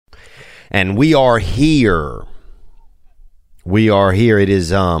And we are here. We are here. It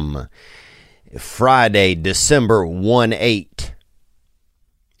is Friday, December 1/8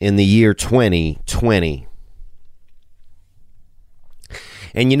 in the year 2020.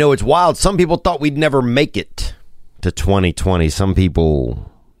 And you know, it's wild. Some people thought we'd never make it to 2020. Some people,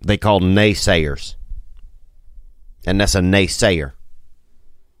 they call naysayers. And that's a naysayer.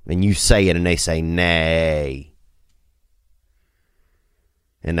 And you say it and they say nay.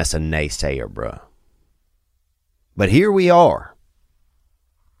 And that's a naysayer, bro. But here we are.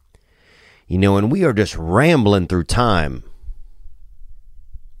 You know, and we are just rambling through time.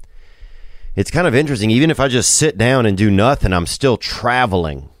 It's kind of interesting. Even if I just sit down and do nothing, I'm still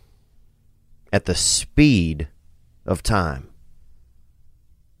traveling at the speed of time.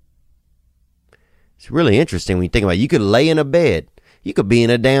 It's really interesting when you think about it. You could lay in a bed. You could be in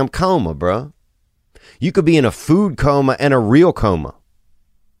a damn coma, bro. You could be in a food coma and a real coma.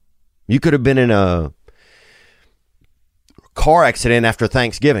 You could have been in a car accident after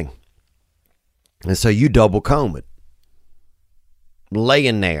Thanksgiving. And so you double comed.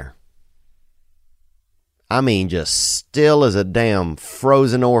 Laying there. I mean, just still as a damn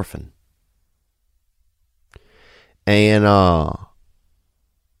frozen orphan. And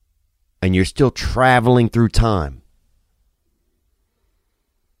you're still traveling through time.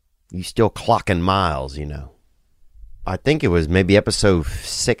 You still clocking miles, you know. I think it was maybe episode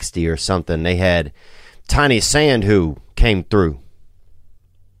 60 or something. They had Tiny Sand who came through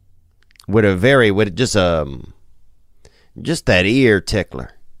with just that ear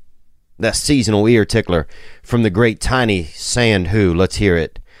tickler, that seasonal ear tickler from the great Tiny Sand who. Let's hear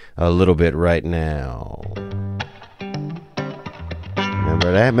it a little bit right now.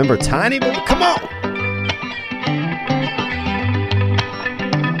 Remember that? Remember Tiny? Come on.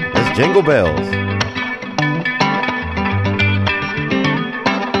 That's Jingle Bells.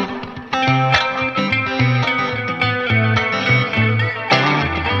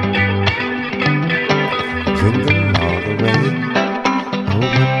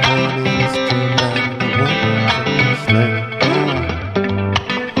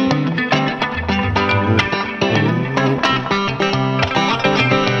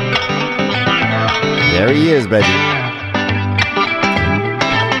 There he is, baby.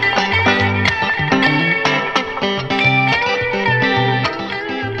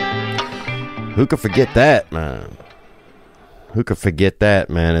 Who could forget that, man? Who could forget that,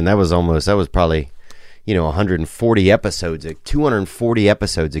 man? And that was probably, 140 episodes, 240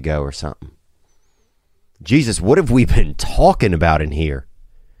 episodes ago or something. Jesus, what have we been talking about in here?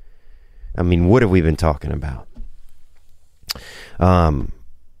 I mean, what have we been talking about?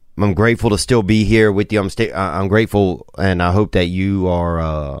 I'm grateful to still be here with you. I'm grateful, and I hope that you are.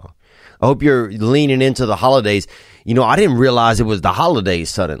 I hope you're leaning into the holidays. You know, I didn't realize it was the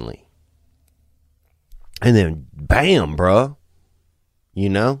holidays suddenly, and then bam, bro. You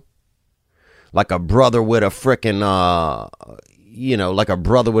know, like a brother with a freaking, like a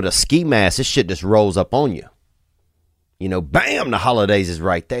brother with a ski mask. This shit just rolls up on you. You know, bam, the holidays is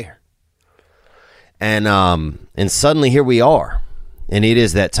right there, and suddenly here we are. And it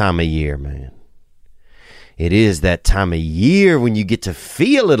is that time of year, man. It is that time of year when you get to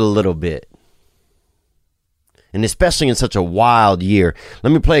feel it a little bit. And especially in such a wild year.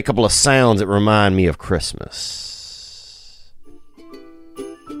 Let me play a couple of sounds that remind me of Christmas.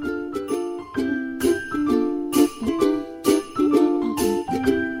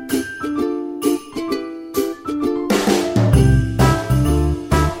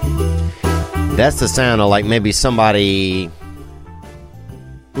 That's the sound of like maybe somebody...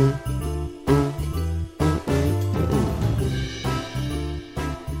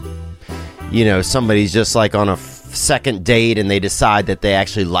 You know, somebody's just like on a second date and they decide that they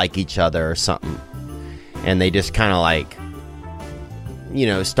actually like each other or something. And they just kind of like,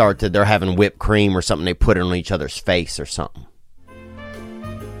 they're having whipped cream or something. They put it on each other's face or something.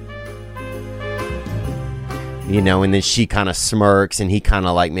 You know, and then she kind of smirks and he kind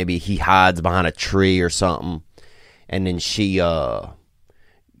of like, maybe he hides behind a tree or something. And then she,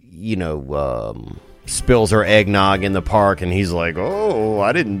 spills her eggnog in the park and he's like, oh,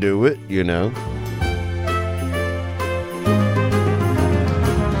 I didn't do it, you know.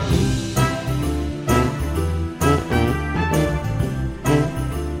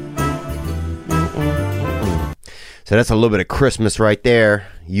 So that's a little bit of Christmas right there.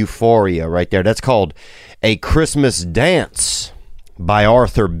 Euphoria right there. That's called A Christmas Dance by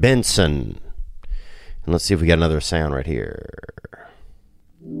Arthur Benson. And let's see if we got another sound right here.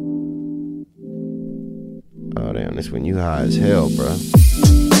 Oh, damn, this one you high as hell, bro.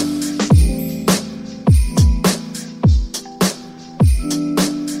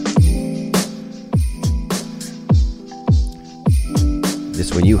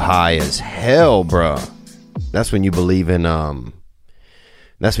 That's when you high as hell, bro. That's when you believe in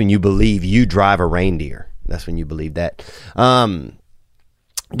that's when you believe you drive a reindeer. That's when you believe that.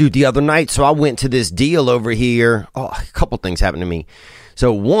 Dude, the other night, so I went to this deal over here. Oh, a couple things happened to me.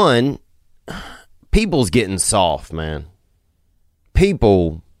 So one, people's getting soft, man.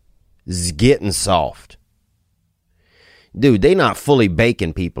 People is getting soft. Dude, they not fully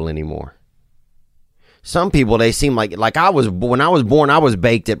baking people anymore. Some people, they seem like when I was born, I was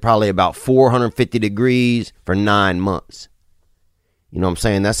baked at probably about 450 degrees for 9 months. You know what I'm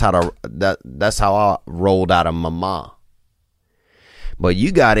saying? That's how I rolled out of mama. But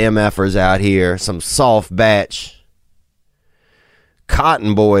you got MFers out here, some soft batch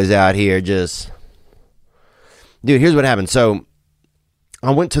cotton boys out here just... Dude, here's what happened. So, I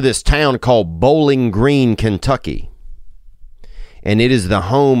went to this town called Bowling Green, Kentucky. And it is the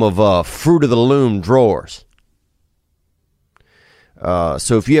home of Fruit of the Loom drawers.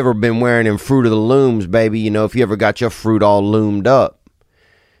 So, if you ever been wearing them Fruit of the Looms, baby, you know, if you ever got your fruit all loomed up,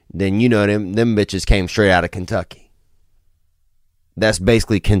 then you know them bitches came straight out of Kentucky. That's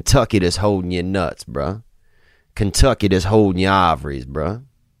basically Kentucky that's holding your nuts, bruh. Kentucky that's holding your ivories, bruh.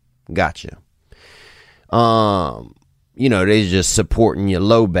 Gotcha. You know, they just supporting your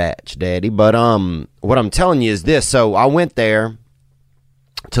low batch, daddy. But what I'm telling you is this. So I went there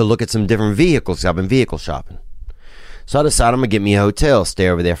to look at some different vehicles. I've been vehicle shopping. So I decided I'm going to get me a hotel, stay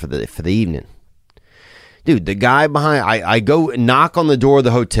over there for the evening. Dude, the guy behind, I go knock on the door of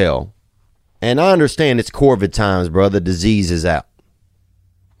the hotel, and I understand it's COVID times, bro. The disease is out.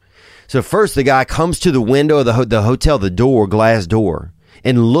 So first the guy comes to the window of the hotel, the door, glass door,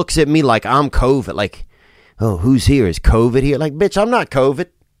 and looks at me like I'm COVID. Like, oh, who's here? Is COVID here? Like, bitch, I'm not COVID.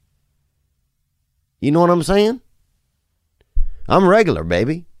 You know what I'm saying? I'm regular,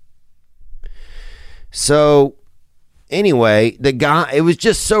 baby. So, anyway, the guy, it was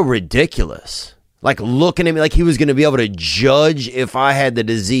just so ridiculous. Like, looking at me like he was going to be able to judge if I had the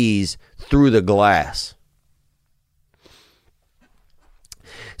disease through the glass.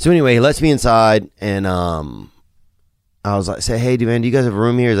 So anyway, he lets me inside, and I was like, say, hey, man, do you guys have a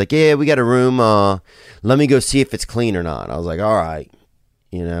room here? He's like, yeah, we got a room. Let me go see if it's clean or not. I was like, all right.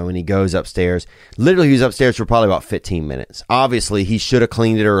 You know, and he goes upstairs. Literally, he was upstairs for probably about 15 minutes. Obviously, he should have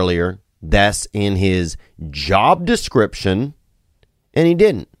cleaned it earlier. That's in his job description, and he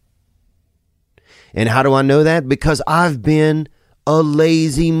didn't. And how do I know that? Because I've been a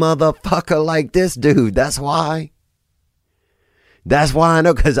lazy motherfucker like this dude. That's why. That's why I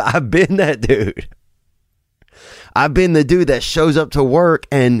know, because I've been that dude. I've been the dude that shows up to work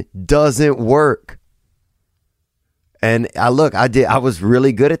and doesn't work. And I was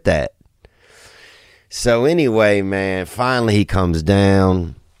really good at that. So anyway, man, finally he comes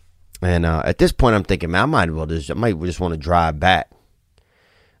down. And at this point I'm thinking, man, I might just want to drive back.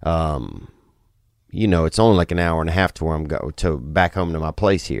 You know, it's only like an hour and a half to where I'm back home to my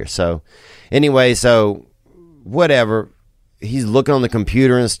place here. So anyway, so whatever. He's looking on the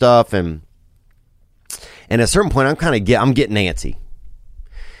computer and stuff, and at a certain point, I'm getting antsy.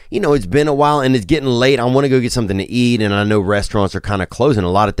 You know, it's been a while, and it's getting late. I want to go get something to eat, and I know restaurants are kind of closing.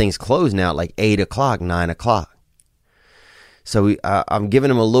 A lot of things close now, like 8 o'clock, 9 o'clock. So I'm giving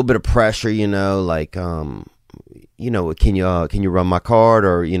him a little bit of pressure, you know, like, you know, can you run my card,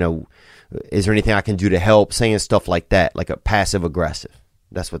 or, you know, is there anything I can do to help? Saying stuff like that, like a passive aggressive.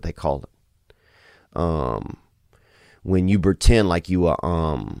 That's what they call it. When you pretend like you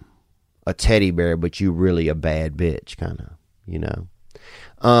are a teddy bear, but you really a bad bitch, kind of, you know.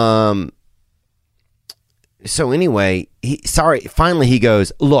 So anyway, finally he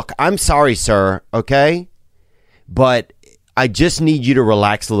goes, look, I'm sorry, sir, okay? But I just need you to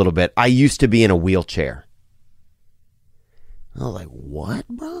relax a little bit. I used to be in a wheelchair. I was like, what,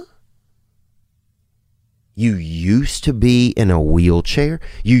 bro? You used to be in a wheelchair?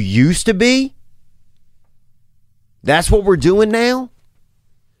 You used to be? That's what we're doing now?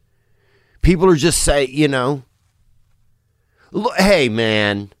 People are just saying, you know, look, hey,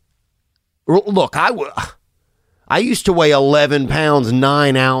 man, look, I used to weigh 11 pounds,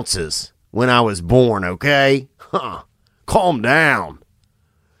 9 ounces when I was born, okay? Huh. Calm down.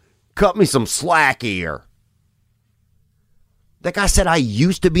 Cut me some slack here. That guy said I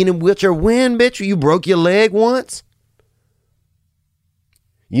used to be in a wheelchair. When, bitch? You broke your leg once?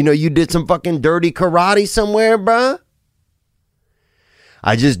 You know you did some fucking dirty karate somewhere, bruh?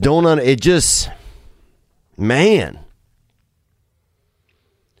 I just don't, man.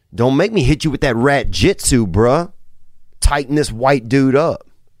 Don't make me hit you with that rat jitsu, bruh. Tighten this white dude up.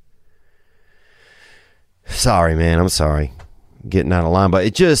 Sorry, man. I'm sorry. Getting out of line. But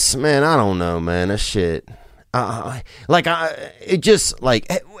it just, man, I don't know, man. That shit. It just like,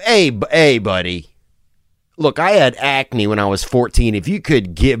 hey, buddy. Look, I had acne when I was 14. If you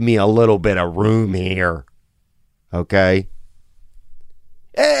could give me a little bit of room here, okay?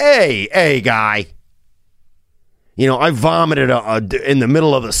 Hey, guy. You know, I vomited in the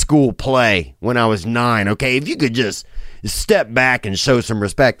middle of a school play when I was 9, okay? If you could just step back and show some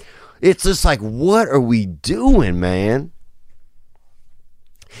respect. It's just like, what are we doing, man?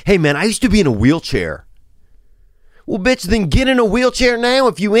 Hey, man, I used to be in a wheelchair. Well, bitch, then get in a wheelchair now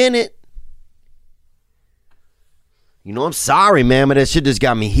if you in it. You know, I'm sorry, man, but that shit just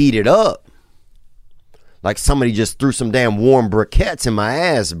got me heated up. Like somebody just threw some damn warm briquettes in my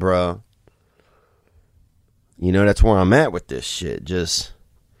ass, bro. You know, that's where I'm at with this shit. Just,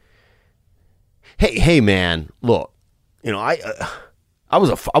 hey, man, look, you know, I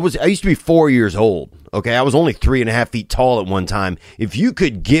used to be 4 years old. Okay, I was only 3.5 feet tall at one time. If you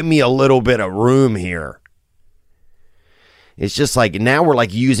could give me a little bit of room here. It's just like now we're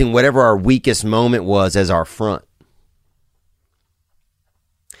like using whatever our weakest moment was as our front.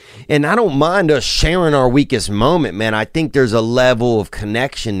 And I don't mind us sharing our weakest moment, man. I think there's a level of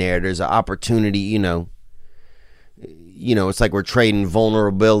connection there. There's an opportunity, you know, it's like we're trading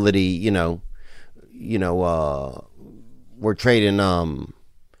vulnerability, we're trading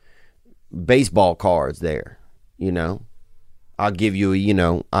baseball cards there, you know. I'll give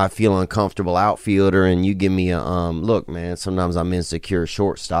you I feel uncomfortable outfielder, and you give me a look, man, sometimes I'm insecure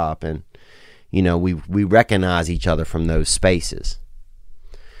shortstop, and we recognize each other from those spaces.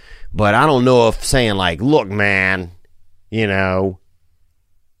 But I don't know if saying like, look, man,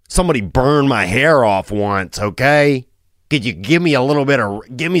 somebody burned my hair off once, okay? Could you give me a little bit of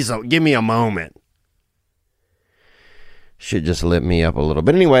give me a moment? Should just lit me up a little.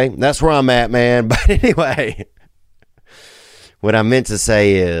 But anyway, that's where I'm at, man. But anyway, what I meant to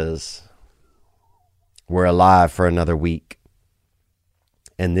say is we're alive for another week.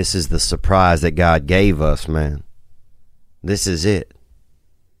 And this is the surprise that God gave us, man. This is it.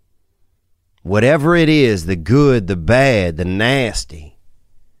 Whatever it is, the good, the bad, the nasty,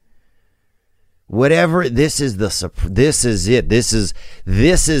 whatever, this is it. This is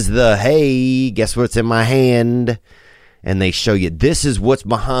the, hey, guess what's in my hand? And they show you, this is what's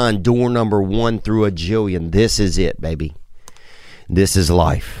behind door number 1 through a jillion. This is it, baby. This is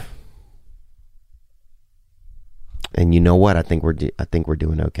life. And you know what? I think we're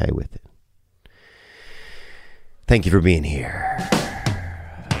doing okay with it. Thank you for being here.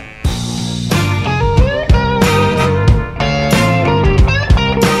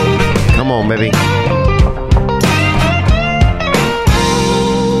 Come on, baby.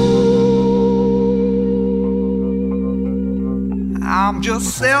 I'm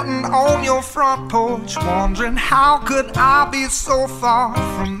just sitting on your front porch, wondering how could I be so far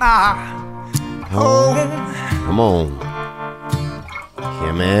from my home. Come on.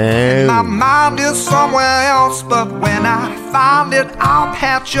 Come on. My mind is somewhere else, but when I find it, I'll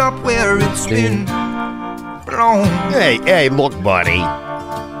patch up where it's been blown. Hey, look, buddy.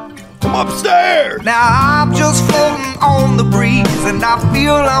 Come upstairs. Now I'm just floating on the breeze, and I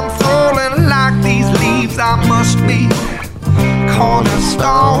feel I'm falling like these leaves. I must be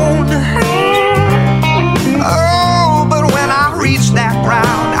cornerstone. Oh, but when I reach that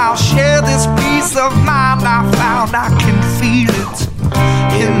ground, I'll share this peace of mind I found. I can feel it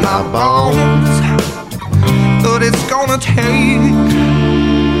in my bones, but it's gonna take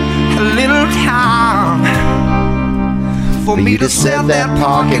a little time for me to set that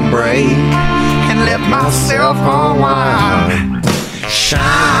parking brake and let myself unwind. Shine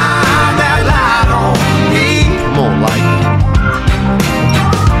that light on me. Come on, light.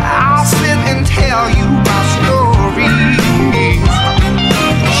 I'll sit and tell you my stories.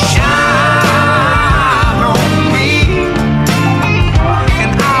 Shine on me,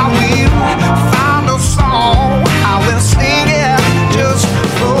 and I will find a song. I will sing it just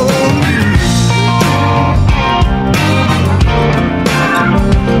for you.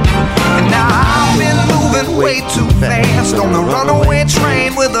 And now I've been moving way too fast on the runaway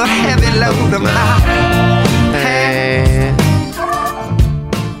train with a heavy load of my hand.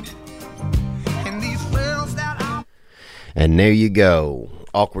 And there you go.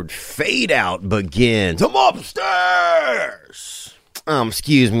 Awkward fade out begins. I'm upstairs.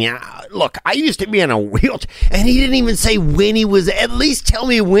 Excuse me. Look, I used to be in a wheelchair, and he didn't even say when he was. At least tell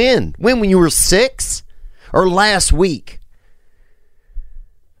me when. When you were 6? Or last week?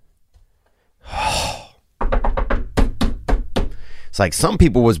 It's like some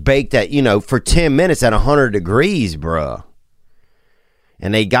people was baked at, for 10 minutes at 100 degrees, bruh.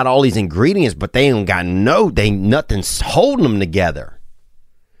 And they got all these ingredients, but they ain't got nothing's holding them together.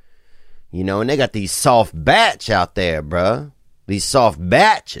 You know, and they got these soft batch out there, bruh. These soft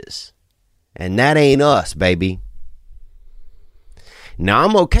batches. And that ain't us, baby. Now,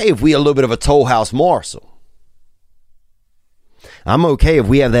 I'm okay if we a little bit of a Toll House morsel. I'm okay if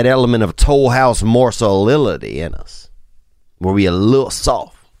we have that element of Toll House morselility in us. Where we a little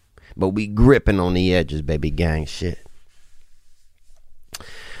soft. But we gripping on the edges, baby, gang shit.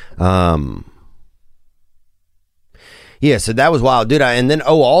 Yeah, so that was wild, dude. And then,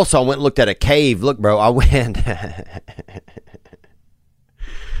 also I went and looked at a cave. Look, bro, I went.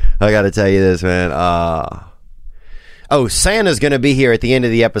 I got to tell you this, man. Santa's going to be here at the end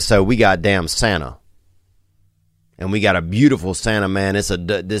of the episode. We got damn Santa. And we got a beautiful Santa, man.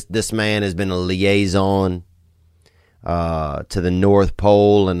 This man has been a liaison to the North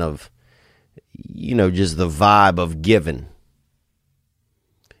Pole and of, just the vibe of giving.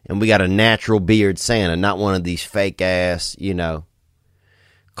 And we got a natural beard Santa, not one of these fake ass,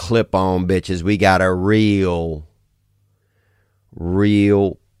 clip-on bitches. We got a real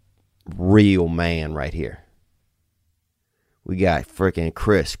man right here. We got freaking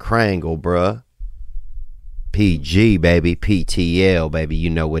Chris Krangle, bruh. PG, baby. PTL, baby. You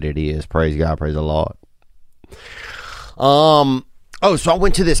know what it is. Praise God. Praise the Lord. So I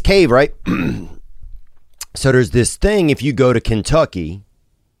went to this cave, right? So there's this thing if you go to Kentucky,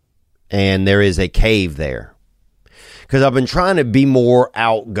 and there is a cave there. Because I've been trying to be more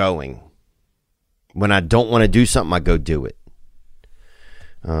outgoing. When I don't want to do something, I go do it.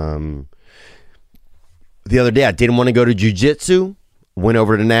 The other day, I didn't want to go to jiu-jitsu. Went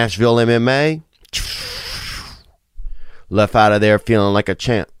over to Nashville MMA. Left out of there feeling like a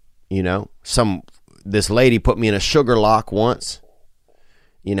champ. This lady put me in a sugar lock once.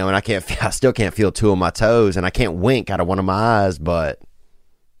 And I still can't feel two of my toes. And I can't wink out of one of my eyes, but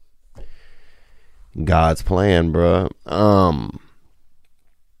God's plan, bro.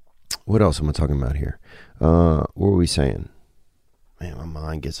 What else am I talking about here? What were we saying? Man, my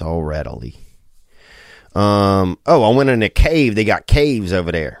mind gets all rattly. I went in a cave. They got caves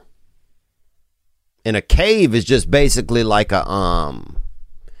over there. And a cave is just basically like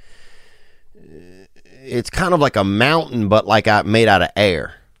it's kind of like a mountain, but like made out of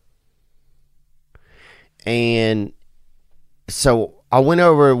air. And so I went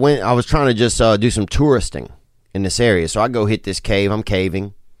over, I was trying to just do some touristing in this area. So I go hit this cave. I'm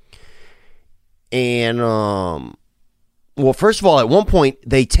caving. And, well, first of all, at one point,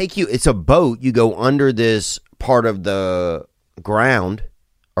 they take you, it's a boat. You go under this part of the ground,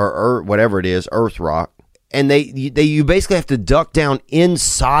 or whatever it is, earth rock. And you basically have to duck down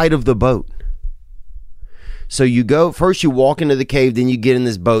inside of the boat. So you go, first you walk into the cave, then you get in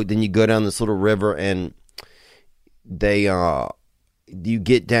this boat, then you go down this little river, and you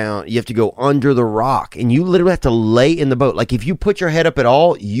get down, you have to go under the rock, and you literally have to lay in the boat. Like, if you put your head up at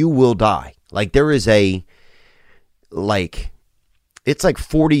all, you will die. Like, there is it's like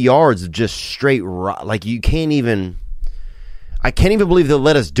 40 yards of just straight rock. Like, I can't even believe they'll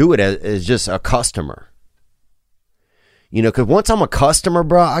let us do it as just a customer. Because once I'm a customer,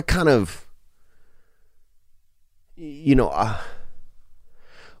 bro, I kind of,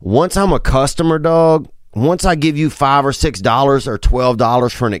 once I'm a customer, dog, once I give you $5 or $6 or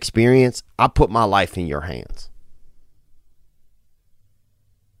 $12 for an experience, I put my life in your hands.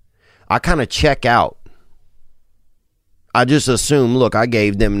 I kind of check out. I just assume, look, I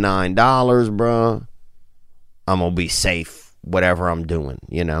gave them $9, bro. I'm going to be safe, whatever I'm doing,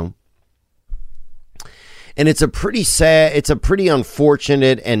 And it's a pretty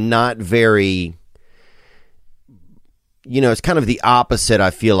unfortunate and not very, it's kind of the opposite,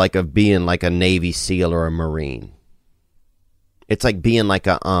 I feel like, of being like a Navy SEAL or a Marine. It's like being like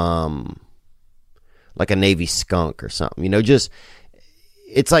a Navy skunk or something,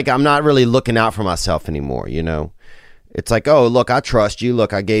 it's like I'm not really looking out for myself anymore, It's like, oh, look, I trust you.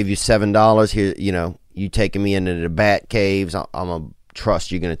 Look, I gave you $7 here, you taking me into the bat caves. I'm going to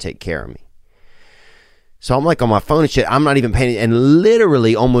trust you're going to take care of me. So I'm like on my phone and shit. I'm not even paying, and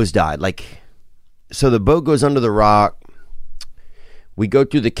literally almost died. Like, so the boat goes under the rock. We go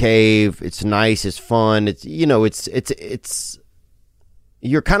through the cave. It's nice. It's fun. It's, it's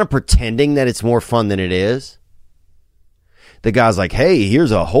you're kind of pretending that it's more fun than it is. The guy's like, hey,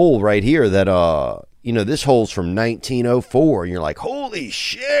 here's a hole right here that, this hole's from 1904. And you're like, holy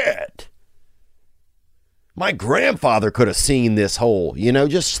shit. My grandfather could have seen this hole,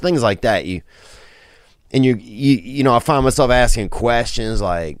 just things like that. I find myself asking questions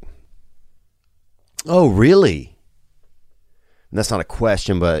like, oh, really? And that's not a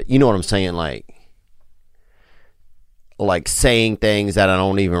question, but you know what I'm saying? Like saying things that I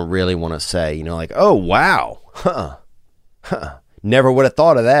don't even really want to say, like, oh, wow. Huh. Never would have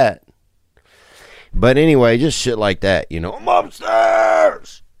thought of that. But anyway, just shit like that, I'm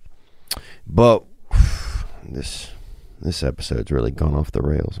upstairs. But this episode's really gone off the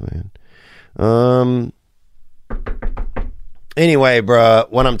rails, man. Anyway, bruh,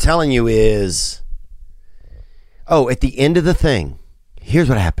 what I'm telling you is, at the end of the thing, here's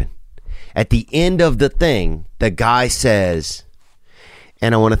what happened. At the end of the thing, the guy says,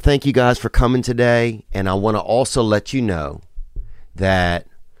 and I want to thank you guys for coming today, and I want to also let you know that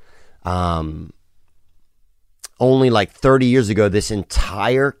only like 30 years ago, this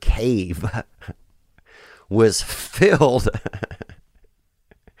entire cave was filled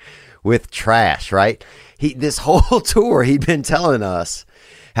with trash, right? This whole tour, he'd been telling us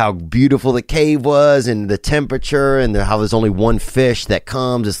how beautiful the cave was and the temperature and how there's only one fish that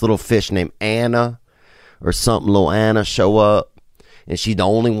comes, this little fish named Anna or something, little Anna show up. And she's the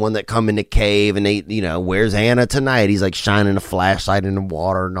only one that come in the cave, and they, where's Anna tonight? He's like shining a flashlight in the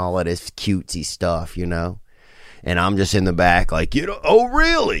water and all of this cutesy stuff, And I'm just in the back like, oh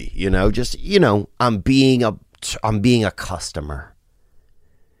really? I'm being a customer.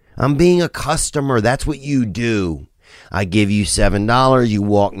 I'm being a customer. That's what you do. I give you $7. You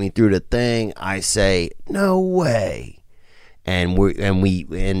walk me through the thing. I say, no way. And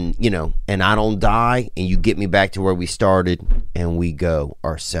I don't die, and you get me back to where we started, and we go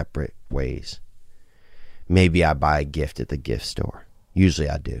our separate ways. Maybe I buy a gift at the gift store. Usually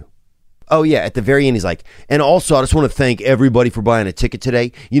I do. Oh yeah, at the very end he's like, and also I just want to thank everybody for buying a ticket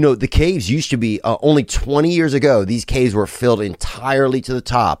today. The caves used to be, only 20 years ago, these caves were filled entirely to the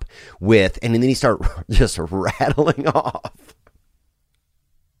top with, and then he started just rattling off.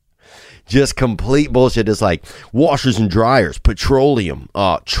 Just complete bullshit. It's like washers and dryers, petroleum,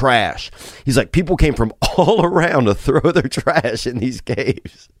 trash. He's like, people came from all around to throw their trash in these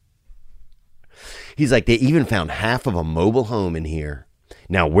caves. He's like, they even found half of a mobile home in here.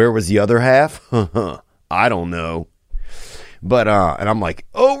 Now, where was the other half? I don't know. But, and I'm like,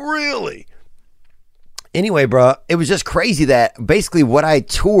 oh, really? Anyway, bro, it was just crazy that basically what I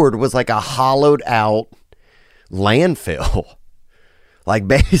toured was like a hollowed out landfill. Like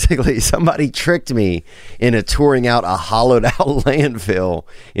basically somebody tricked me into touring out a hollowed out landfill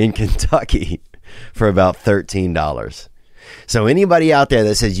in Kentucky for about $13. So anybody out there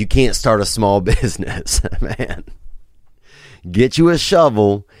that says you can't start a small business, man, get you a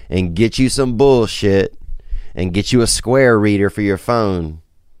shovel and get you some bullshit and get you a square reader for your phone.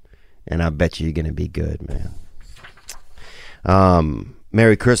 And I bet you're going to be good, man.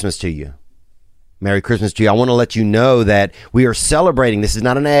 Merry Christmas to you. Merry Christmas to you. I want to let you know that we are celebrating. This is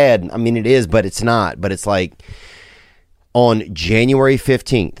not an ad. I mean, it is, but it's not. But it's like on January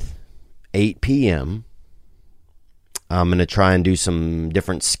 15th, 8 p.m., I'm going to try and do some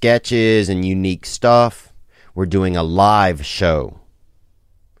different sketches and unique stuff. We're doing a live show.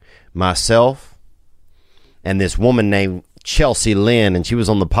 Myself and this woman named Chelsea Lynn, and she was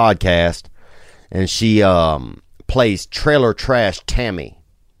on the podcast, and she plays Trailer Trash Tammy.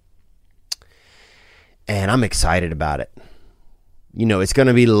 And I'm excited about it. It's going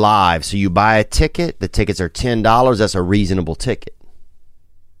to be live. So you buy a ticket. The tickets are $10. That's a reasonable ticket.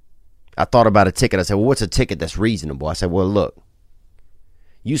 I thought about a ticket. I said, well, what's a ticket that's reasonable? I said, well, look,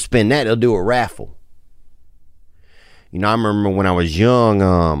 you spend that, they'll do a raffle. I remember when I was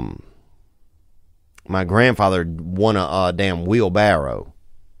young, my grandfather won a damn wheelbarrow.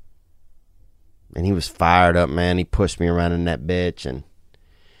 And he was fired up, man. He pushed me around in that bitch, and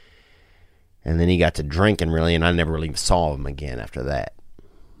then he got to drinking, really, and I never really saw him again after that.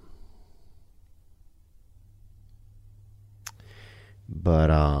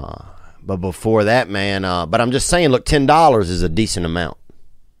 But before that, man, but I'm just saying, look, $10 is a decent amount,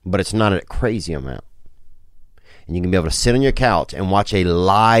 but it's not a crazy amount. And you can be able to sit on your couch and watch a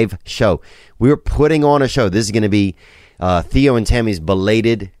live show. We're putting on a show. This is going to be Theo and Tammy's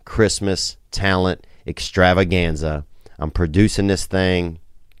belated Christmas talent extravaganza. I'm producing this thing.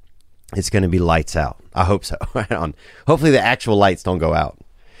 It's going to be lights out. I hope so. Hopefully the actual lights don't go out.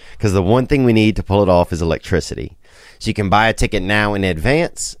 Because the one thing we need to pull it off is electricity. So you can buy a ticket now in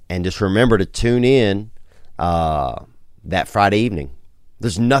advance. And just remember to tune in that Friday evening.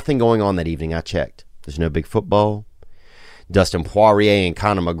 There's nothing going on that evening. I checked. There's no big football. Dustin Poirier and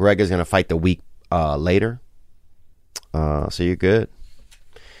Conor McGregor is going to fight the week later. So you're good.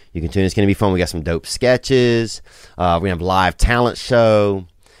 You can tune in. It's going to be fun. We got some dope sketches. We're going to have a live talent show.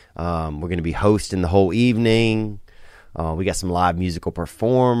 We're going to be hosting the whole evening. We got some live musical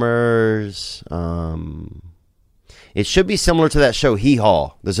performers. It should be similar to that show, Hee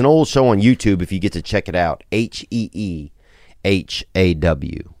Haw. There's an old show on YouTube if you get to check it out. HeeHaw.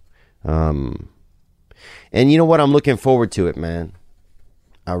 And you know what? I'm looking forward to it, man.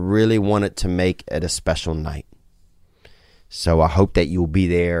 I really wanted to make it a special night. So I hope that you'll be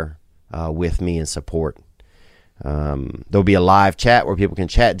there with me and support. There'll be a live chat where people can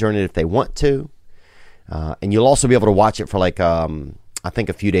chat during it if they want to. And you'll also be able to watch it for like, I think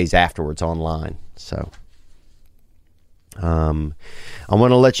a few days afterwards online. So I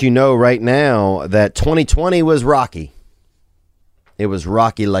want to let you know right now that 2020 was rocky. It was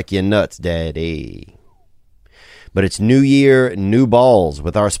rocky like your nuts, daddy. But it's new year, new balls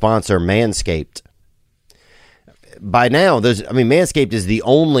with our sponsor, Manscaped. By now, Manscaped is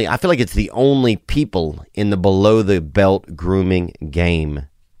I feel like it's the only people in the below the belt grooming game.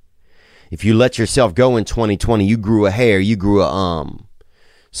 If you let yourself go in 2020, you grew a hair, you grew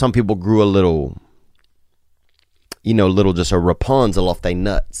some people grew a little, just a Rapunzel off their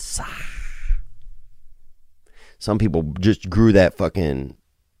nuts. Some people just grew that fucking,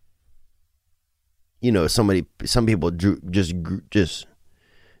 some people drew just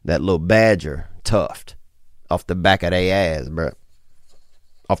that little badger tuft off the back of their ass, bro.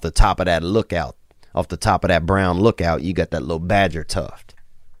 Off the top of that brown lookout, you got that little badger tuft.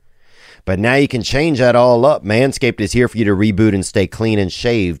 But now you can change that all up. Manscaped is here for you to reboot and stay clean and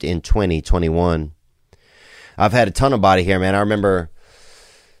shaved in 2021. I've had a ton of body hair, man. I remember,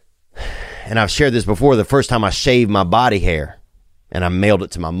 and I've shared this before, the first time I shaved my body hair, and I mailed it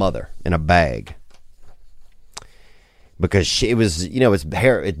to my mother in a bag. Because it was,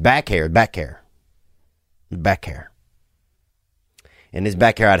 it's back hair. And this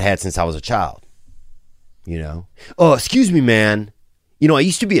back hair I'd had since I was a child. Oh, excuse me, man. I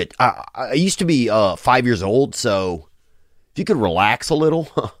used to be 5 years old, so if you could relax a little.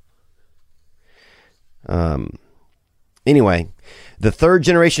 Anyway, the third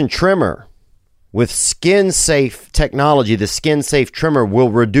generation trimmer with skin safe technology, the skin safe trimmer will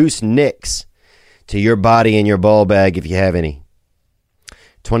reduce nicks to your body and your ball bag if you have any.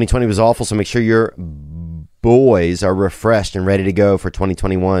 2020 was awful, so make sure your boys are refreshed and ready to go for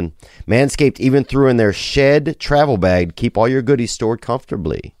 2021. Manscaped even threw in their shed travel bag to keep all your goodies stored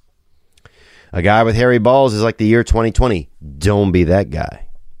comfortably. A guy with hairy balls is like the year 2020. Don't be that guy.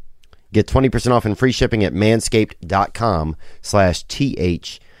 Get 20% off and free shipping at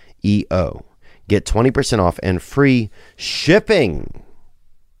manscaped.com/THEO. Get 20% off and free shipping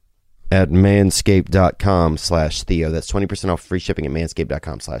at manscaped.com/Theo. That's 20% off free shipping at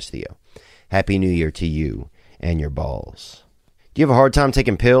manscaped.com/Theo. Happy New Year to you and your balls. Do you have a hard time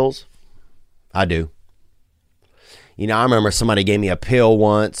taking pills? I do. I remember somebody gave me a pill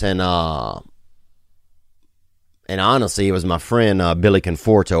once, and honestly, it was my friend Billy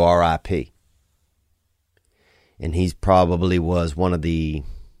Conforto, R.I.P. And he's probably was one of the,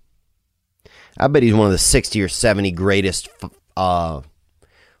 I bet he's one of the 60 or 70 greatest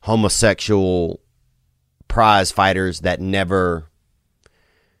homosexual prize fighters that never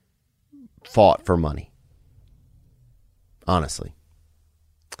fought for money. Honestly.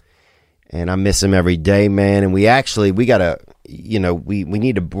 And I miss him every day, man. And we gotta, we're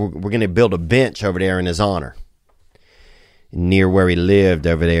going to build a bench over there in his honor, near where he lived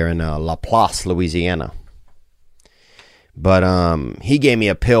over there in La Place, Louisiana. But he gave me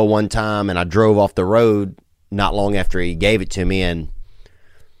a pill one time, and I drove off the road not long after he gave it to me. And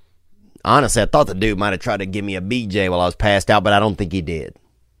honestly, I thought the dude might have tried to give me a BJ while I was passed out, but I don't think he did.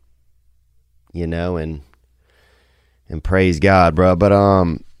 And praise God, bro. But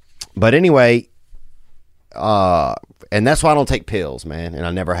anyway, and that's why I don't take pills, man, and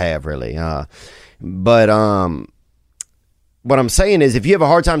I never have really. But what I'm saying is, if you have a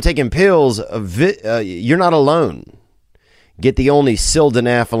hard time taking pills, you're not alone. Get the only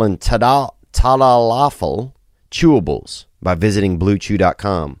sildenafil and tadalafil chewables by visiting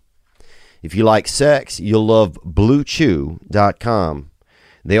BlueChew.com. If you like sex, you'll love BlueChew.com.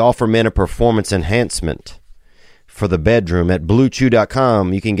 They offer men a performance enhancement for the bedroom. At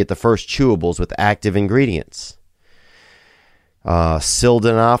BlueChew.com, you can get the first chewables with active ingredients.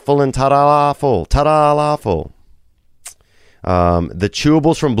 Sildenafil and tadalafil. The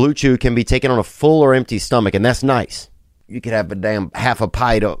chewables from Blue Chew can be taken on a full or empty stomach, and that's nice. You could have a damn half a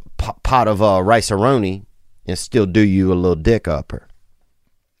pot of rice-a-roni and still do you a little dick upper.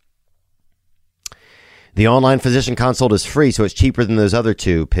 The online physician consult is free, so it's cheaper than those other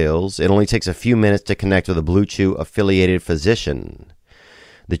two pills. It only takes a few minutes to connect with a Blue Chew affiliated physician.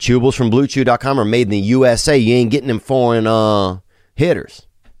 The chewables from BlueChew.com are made in the USA. You ain't getting them foreign hitters.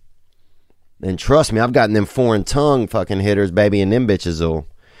 And trust me, I've gotten them foreign tongue fucking hitters, baby, and them bitches will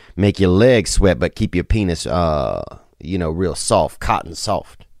make your legs sweat but keep your penis, real soft, cotton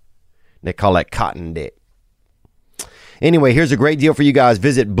soft. They call that cotton dick. Anyway, here's a great deal for you guys.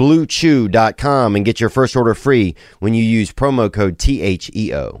 Visit BlueChew.com and get your first order free when you use promo code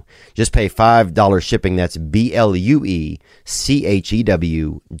THEO. Just pay $5 shipping. That's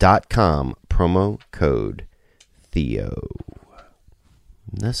BLUECHEW.com. Promo code Theo.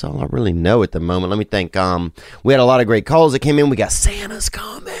 That's all I really know at the moment. Let me think. We had a lot of great calls that came in. We got Santa's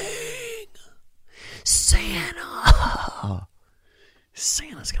coming. Santa's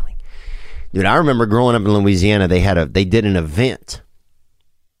coming. Dude, I remember growing up in Louisiana, they did an event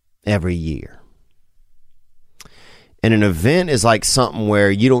every year. And an event is like something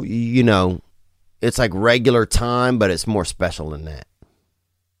where it's like regular time, but it's more special than that.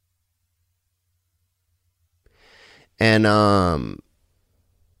 And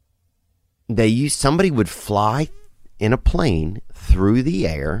somebody would fly in a plane through the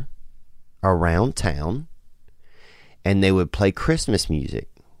air around town, and they would play Christmas music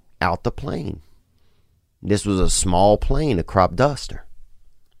out the plane. This was a small plane, a crop duster.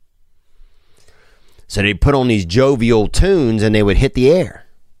 So they'd put on these jovial tunes and they would hit the air.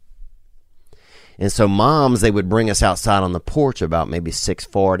 And so moms, they would bring us outside on the porch about maybe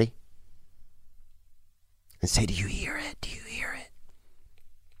 6:40 and say, "Do you hear it? Do you hear it?"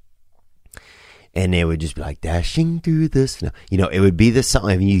 And they would just be like, "Dashing through the snow." It would be the song,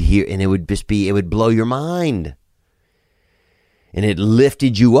 and you hear, and it would blow your mind. And it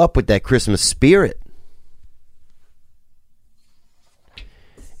lifted you up with that Christmas spirit.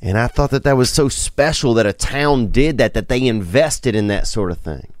 And I thought that was so special that a town did that they invested in that sort of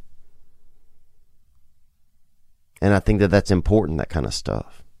thing. And I think that that's important, that kind of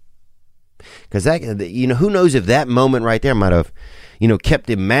stuff. Because that, who knows if that moment right there might have, kept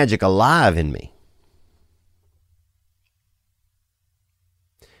the magic alive in me.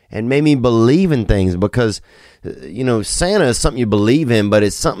 And made me believe in things, because Santa is something you believe in, but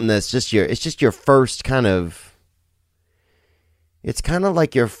it's something that's just your first kind of, it's kind of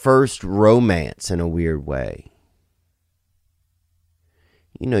like your first romance in a weird way.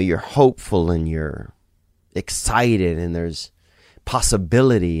 You're hopeful and you're excited, and there's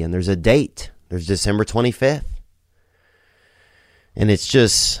possibility, and there's a date. There's December 25th. And it's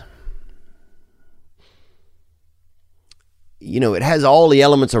just, it has all the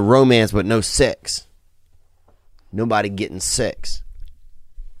elements of romance, but no sex. Nobody getting sex.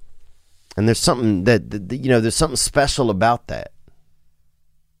 And there's something there's something special about that.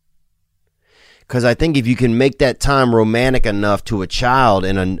 Because I think if you can make that time romantic enough to a child,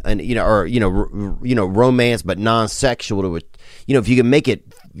 romance but non-sexual to it, if you can make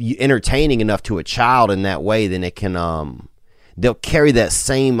it entertaining enough to a child in that way, then it can, they'll carry that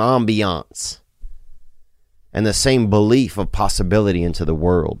same ambiance and the same belief of possibility into the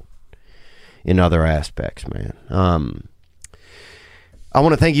world in other aspects, man. I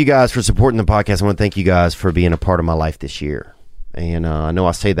want to thank you guys for supporting the podcast. I want to thank you guys for being a part of my life this year. And I know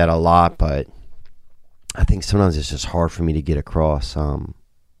I say that a lot, but I think sometimes it's just hard for me to get across. I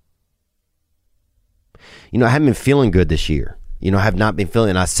haven't been feeling good this year. I have not been feeling,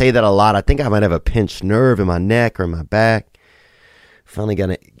 and I say that a lot. I think I might have a pinched nerve in my neck or in my back. Finally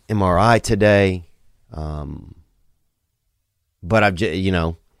got an MRI today. But I've just,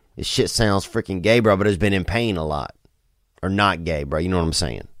 this shit sounds freaking gay, bro, but it's been in pain a lot. Or not gay, bro. You know what I'm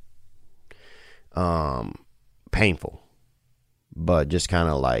saying? Painful. But just kind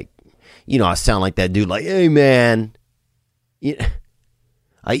of like, I sound like that dude, like, "Hey, man,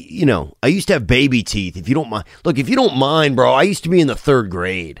 I used to have baby teeth. If you don't mind, look, if you don't mind, bro, I used to be in the 3rd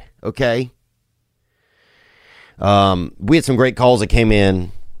grade. Okay." We had some great calls that came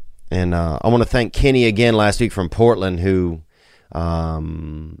in, and I want to thank Kenny again last week from Portland, who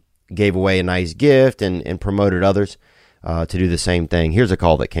gave away a nice gift and promoted others to do the same thing. Here's a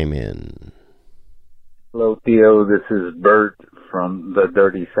call that came in. Hello, Theo. This is Bert from the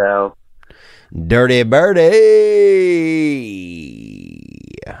Dirty South. Dirty Birdie.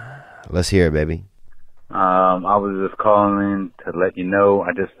 Let's hear it, baby. I was just calling to let you know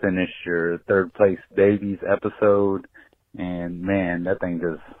I just finished your 3rd Place Babies episode, and man, that thing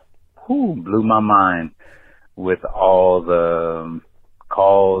just blew my mind with all the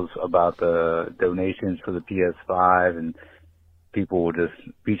calls about the donations for the PS5, and people were just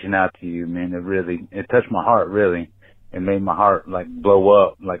reaching out to you, man. It touched my heart, really. It made my heart like blow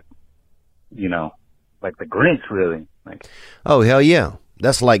up, like the Grinch, really. Like, oh, hell yeah.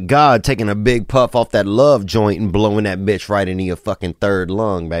 That's like God taking a big puff off that love joint and blowing that bitch right into your fucking 3rd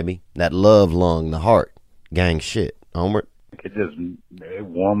lung, baby. That love lung, the heart. Gang shit. Onward. It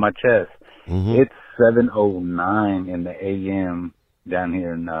warmed my chest. Mm-hmm. It's 7:09 in the a.m. down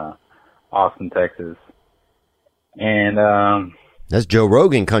here in Austin, Texas. And that's Joe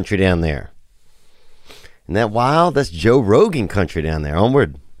Rogan country down there. Isn't that wild? That's Joe Rogan country down there.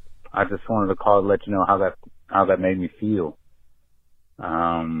 Onward. I just wanted to call to let you know how that made me feel.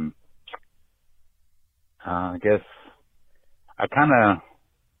 I guess it kind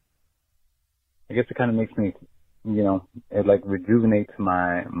of makes me, it like rejuvenates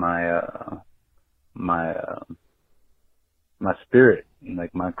my spirit,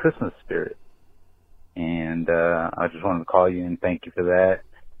 like my Christmas spirit. And I just wanted to call you and thank you for that.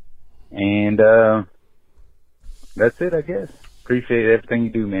 And that's it, I guess. Appreciate everything you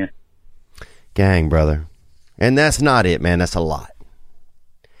do, man. Gang, brother. And that's not it, man. That's a lot.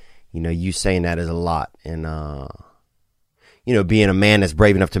 You saying that is a lot. And, being a man that's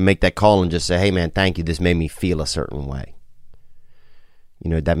brave enough to make that call and just say, hey, man, thank you. This made me feel a certain way.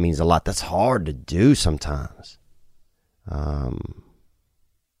 That means a lot. That's hard to do sometimes. As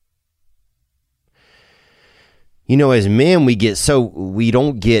men, we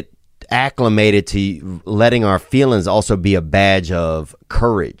don't get acclimated to letting our feelings also be a badge of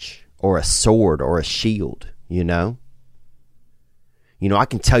courage or a sword or a shield, I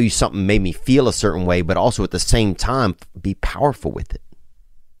can tell you something made me feel a certain way, but also at the same time, be powerful with it.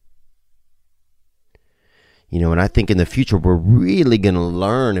 And I think in the future, we're really going to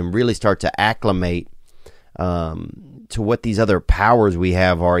learn and really start to acclimate to what these other powers we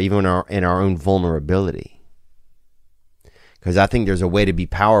have are, even in our own vulnerability. Because I think there's a way to be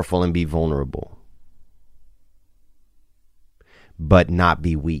powerful and be vulnerable, but not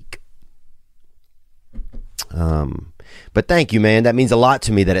be weak. But thank you, man. That means a lot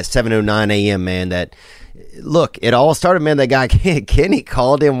to me that at 7:09 a.m., man, that, look, it all started, man, that guy Kenny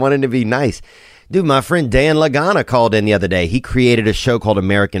called in wanting to be nice. Dude, my friend Dan Lagana called in the other day. He created a show called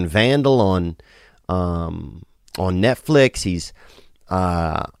American Vandal on Netflix. He's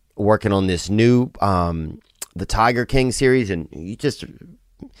working on this new the Tiger King series, and he's just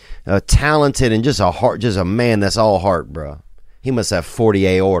talented and just a man that's all heart, bro. He must have 40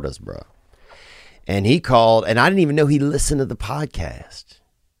 aortas, bro. And he called, and I didn't even know he listened to the podcast.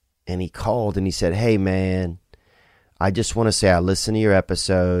 And he called and he said, hey, man, I just want to say I listened to your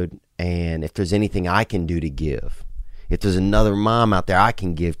episode, and if there's anything I can do to give, if there's another mom out there I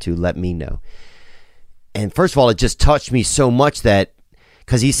can give to, let me know. And first of all, it just touched me so much that,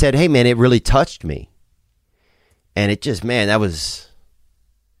 because he said, hey, man, it really touched me. And it just, man, that was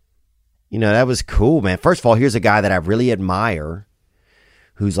cool, man. First of all, here's a guy that I really admire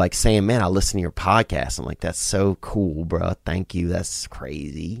who's like saying, man, I listen to your podcast. I'm like, that's so cool, bro. Thank you. That's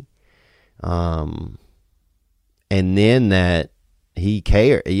crazy. And then that he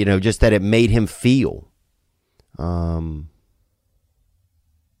cared, just that it made him feel. And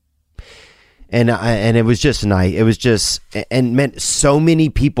it was just nice. It was just, and meant so many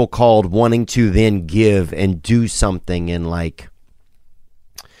people called wanting to then give and do something. And like,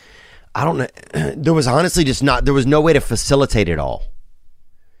 I don't know. There was honestly there was no way to facilitate it all.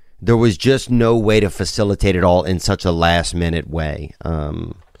 There was just no way to facilitate it all in such a last minute way.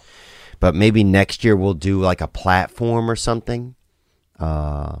 But maybe next year we'll do like a platform or something,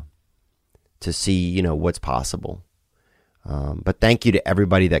 to see, what's possible. But thank you to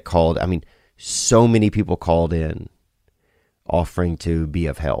everybody that called. I mean, so many people called in offering to be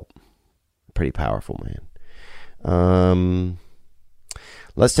of help. Pretty powerful, man.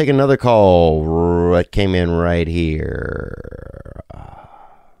 Let's take another call that came in right here.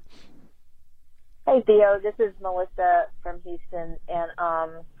 Hey, Theo, this is Melissa from Houston, and I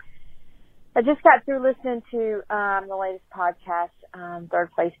just got through listening to the latest podcast, Third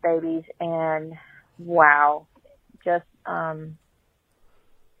Place Babies, and wow, just, man,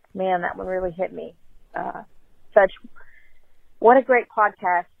 that one really hit me. What a great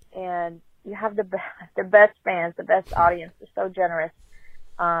podcast, and you have the best fans, the best audience. They're so generous,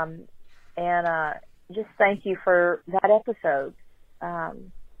 and just thank you for that episode.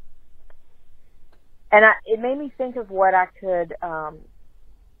 And it made me think of what I could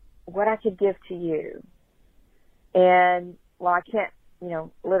give to you. And, well, I can't,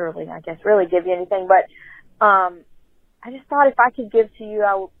 literally, I guess, really give you anything, but, I just thought if I could give to you,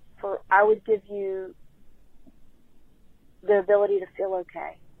 I would give you the ability to feel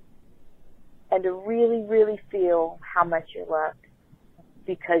okay. And to really, really feel how much you're loved.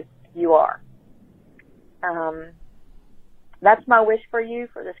 Because you are. That's my wish for you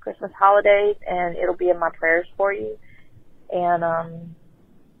for this Christmas holidays, and it'll be in my prayers for you. And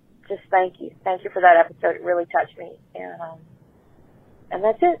just thank you. Thank you for that episode. It really touched me. And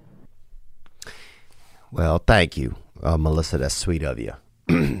that's it. Well, thank you, Melissa. That's sweet of you.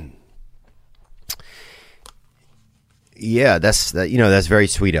 Yeah, that's very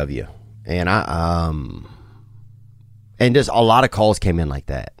sweet of you. And and just a lot of calls came in like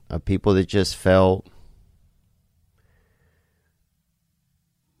that of people that just felt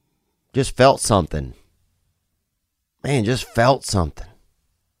Just felt something. Man, just felt something.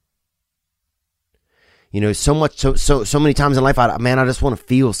 You know, so many times in life, I just want to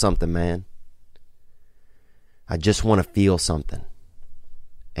feel something, man. I just want to feel something.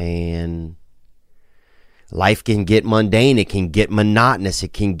 And life can get mundane. It can get monotonous.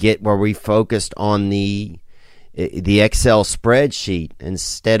 It can get where we focused on the Excel spreadsheet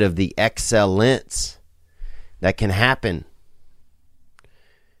instead of the excellence that can happen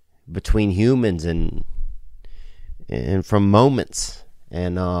between humans and from moments.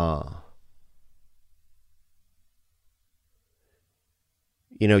 And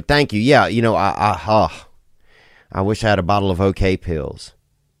you know, thank you. Yeah, you know, I wish I had a bottle of OK pills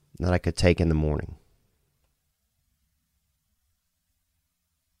that I could take in the morning.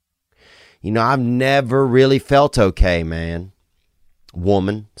 You know, I've never really felt okay, man.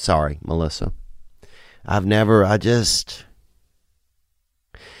 Woman, sorry, Melissa. I just,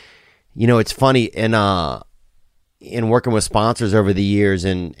 you know, it's funny in working with sponsors over the years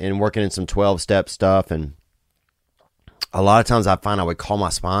and working in some 12-step stuff, and a lot of times I find I would call my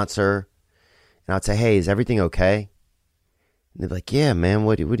sponsor and I'd say, hey, is everything okay? And they'd be like, yeah, man,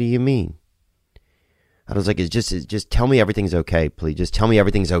 what do you mean? I was like, it's just tell me everything's okay, please. Just tell me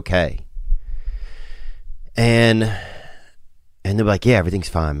everything's okay. And they'd be like, yeah, everything's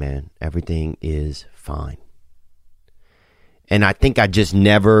fine, man. Everything is fine. And I think I just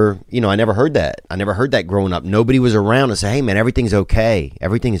never, you know, I never heard that. I never heard that growing up. Nobody was around to say, hey, man, everything's okay.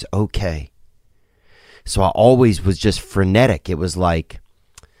 Everything is okay. So I always was just frenetic. It was like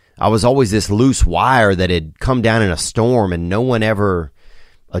I was always this loose wire that had come down in a storm and no one ever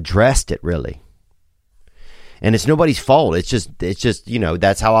addressed it really. And it's nobody's fault. It's just, you know,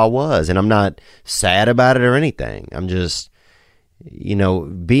 that's how I was. And I'm not sad about it or anything. I'm just, you know,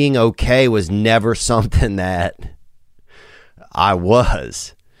 being okay was never something that I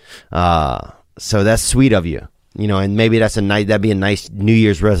was. So that's sweet of you. You know, and maybe that'd be a nice New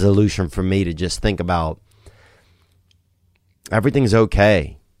Year's resolution for me to just think about everything's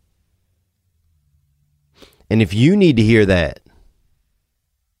okay. And if you need to hear that,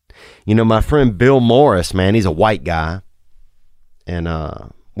 you know, my friend Bill Morris, man, he's a white guy, and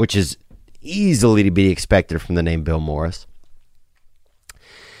which is easily to be expected from the name Bill Morris.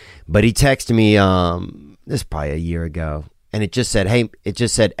 But he texted me this is probably a year ago, and it just said,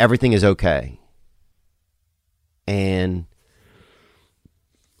 everything is okay. And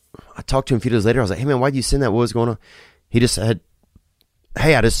I talked to him a few days later. I was like, hey, man, why'd you send that? What was going on? He just said,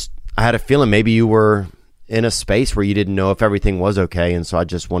 hey, I had a feeling maybe you were in a space where you didn't know if everything was okay, and so I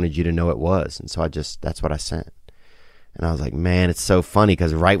just wanted you to know it was. And so that's what I sent. And I was like, man, it's so funny,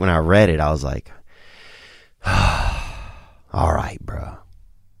 because right when I read it, I was like, all right, bro.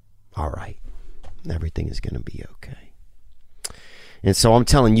 All right. Everything is going to be okay. And so I'm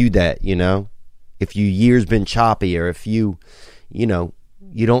telling you that, you know, if your year's been choppy, or if you know,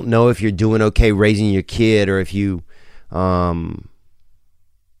 you don't know if you're doing okay raising your kid, or if you,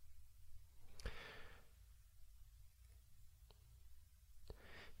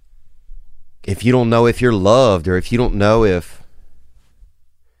 if you don't know if you're loved, or if you don't know if,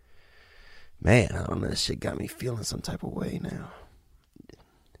 man, I don't know, this shit got me feeling some type of way now.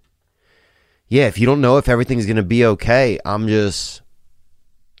 Yeah, if you don't know if everything's going to be okay,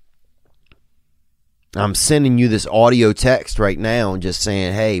 I'm sending you this audio text right now and just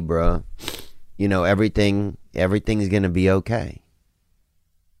saying, hey, bro, you know, everything's going to be okay.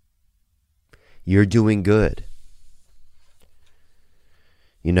 You're doing good.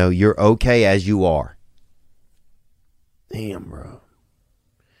 You know, you're okay as you are. Damn, bro.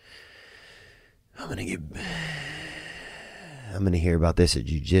 I'm going to hear about this at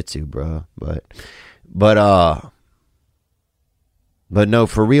jiu-jitsu, bro. But no,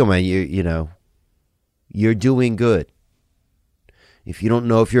 for real, man, you know, you're doing good. If you don't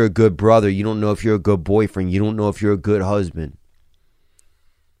know if you're a good brother, you don't know if you're a good boyfriend, you don't know if you're a good husband,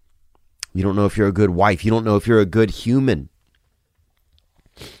 you don't know if you're a good wife, you don't know if you're a good human,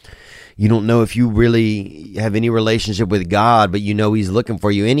 you don't know if you really have any relationship with God, but you know He's looking for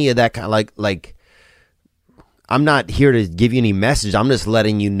you, any of that kind of like I'm not here to give you any message. I'm just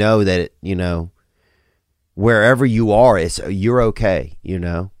letting you know that, you know, wherever you are, you're okay, you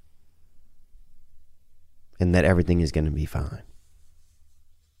know, and that everything is going to be fine.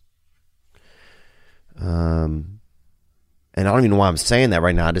 And I don't even know why I'm saying that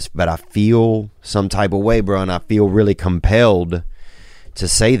right now. But I feel some type of way, bro, and I feel really compelled to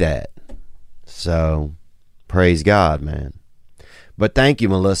say that. So, praise God, man. But thank you,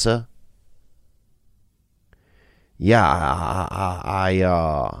 Melissa. Yeah,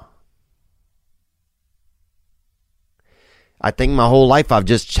 I think my whole life I've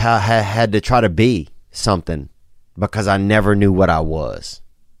just had to try to be something because I never knew what I was.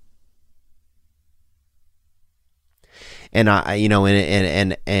 And I, you know,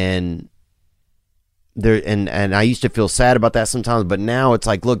 and there, and I used to feel sad about that sometimes, but now it's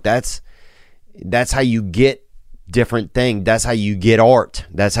like, look, that's how you get different things. That's how you get art.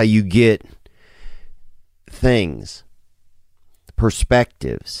 That's how you get things,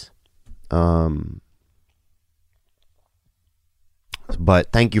 perspectives.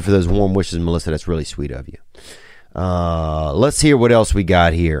 But thank you for those warm wishes, Melissa. That's really sweet of you. Let's hear what else we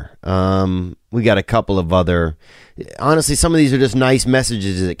got here. We got a couple of other, honestly, some of these are just nice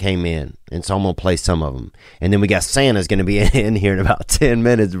messages that came in, and so I'm going to play some of them. And then we got Santa's going to be in here in about 10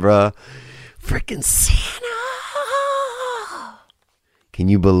 minutes, bruh. Freaking Santa. Can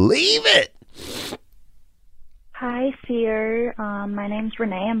you believe it? Hi, Theo. My name's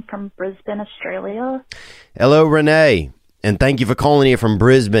Renee. I'm from Brisbane, Australia. Hello, Renee. And thank you for calling here from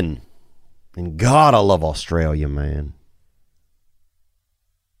Brisbane. And God, I love Australia, man.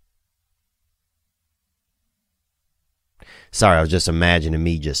 Sorry, I was just imagining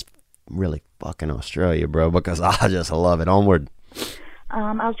me just really fucking Australia, bro, because I just love it. Onward.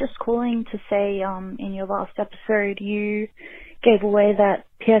 I was just calling to say, in your last episode, you gave away that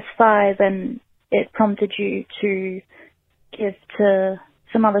PS5 and it prompted you to give to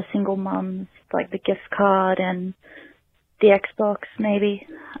some other single mums, like the gift card and the Xbox, maybe.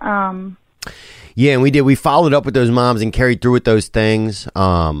 Yeah, and we did. We followed up with those moms and carried through with those things.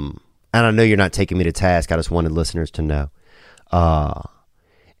 And I know you're not taking me to task. I just wanted listeners to know.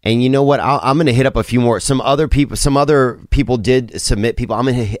 And you know what? I'm going to hit up a few more. Some other people did submit people. I'm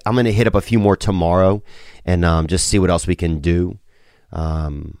going to hit up a few more tomorrow and just see what else we can do.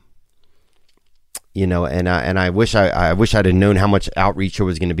 You know, and I wish I'd have known how much outreach there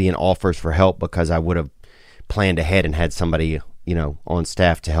was going to be and offers for help, because I would have planned ahead and had somebody, you know, on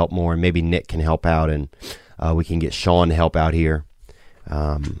staff to help more, and maybe Nick can help out, and we can get Sean to help out here.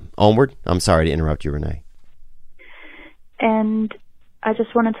 Onward. I'm sorry to interrupt you, Renee. And I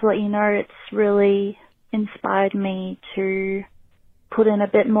just wanted to let you know it's really inspired me to put in a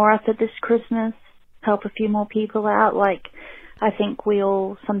bit more effort this Christmas, help a few more people out. Like, I think we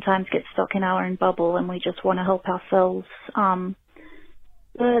all sometimes get stuck in our own bubble and we just want to help ourselves.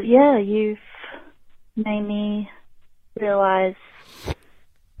 But yeah, you've made me realize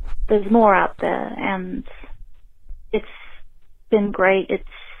there's more out there, and it's been great. It's,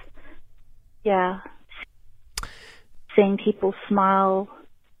 yeah, seeing people smile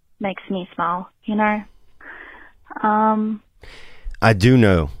makes me smile, you know? I do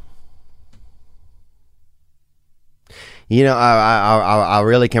know. You know, I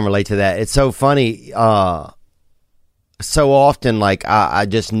really can relate to that. It's so funny. So often, like, I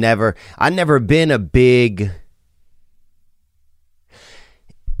never been a big,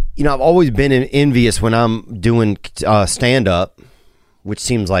 you know, I've always been envious when I'm doing stand-up, which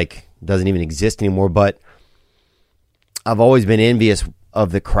seems like doesn't even exist anymore, but I've always been envious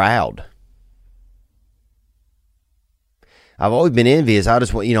of the crowd. I've always been envious. I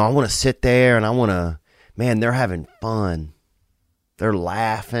just want, you know, I want to sit there and I want to, man, they're having fun. They're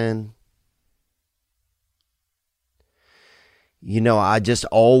laughing. You know, I just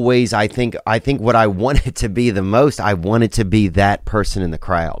always, I think what I wanted to be the most, I wanted to be that person in the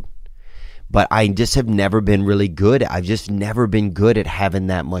crowd. But I just have never been really good. I've just never been good at having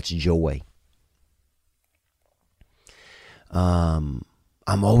that much joy. I'm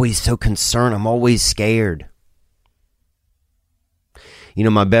always so concerned. I'm always scared. You know,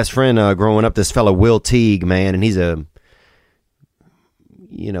 my best friend growing up, this fella Will Teague, man, and he's a,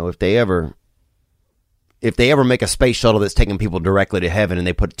 you know, if they ever make a space shuttle that's taking people directly to heaven and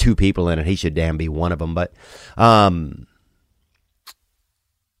they put 2 people in it, he should damn be one of them. But,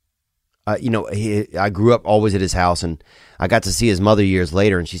 you know, I grew up always at his house, and I got to see his mother years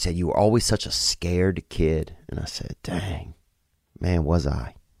later, and she said, "You were always such a scared kid." And I said, "Dang, man, was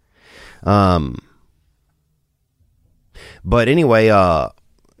I?" But anyway,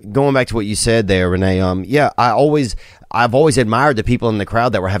 going back to what you said there, Renee, yeah, I've always admired the people in the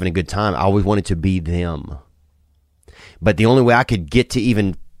crowd that were having a good time. I always wanted to be them. But the only way I could get to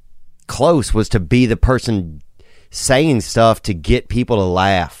even close was to be the person saying stuff to get people to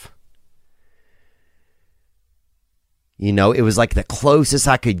laugh. You know, it was like the closest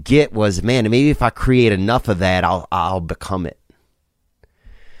I could get was, man, maybe if I create enough of that, I'll become it.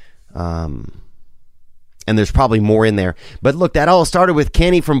 And there's probably more in there. But look, that all started with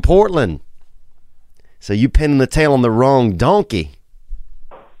Kenny from Portland. So you pinning the tail on the wrong donkey.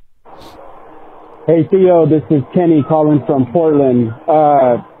 Hey Theo, this is Kenny calling from Portland.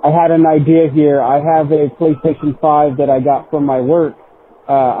 I had an idea here. I have a PlayStation 5 that I got from my work.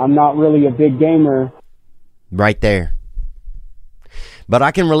 I'm not really a big gamer. Right there. But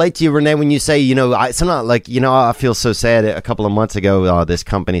I can relate to you, Renee, when you say, you know, sometimes, like, you know, I feel so sad. A couple of months ago, this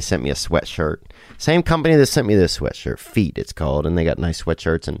company sent me a sweatshirt. Same company that sent me this sweatshirt, Feet it's called, and they got nice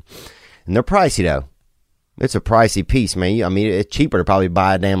sweatshirts, and they're pricey, though. It's a pricey piece, man. I mean, it's cheaper to probably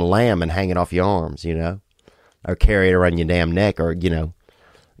buy a damn lamb and hang it off your arms, you know, or carry it around your damn neck, or, you know,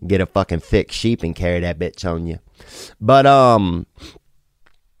 get a fucking thick sheep and carry that bitch on you. But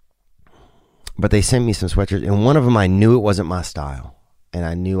they sent me some sweatshirts, and one of them I knew it wasn't my style, and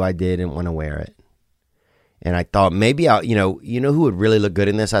I knew I didn't want to wear it. And I thought maybe you know who would really look good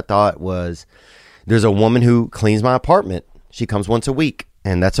in this? I thought was there's a woman who cleans my apartment. She comes once a week,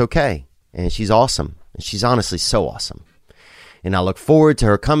 and that's okay, and she's awesome. And she's honestly so awesome. And I look forward to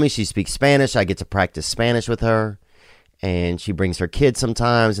her coming. She speaks Spanish. I get to practice Spanish with her. And she brings her kids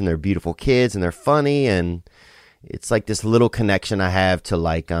sometimes, and they're beautiful kids, and they're funny. And it's like this little connection I have to,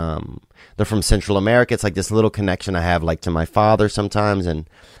 like, they're from Central America. It's like this little connection I have, like, to my father sometimes. And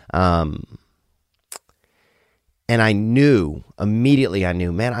I knew, immediately I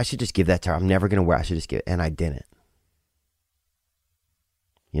knew, man, I should just give that to her. I'm never going to wear it. I should just give it. And I didn't.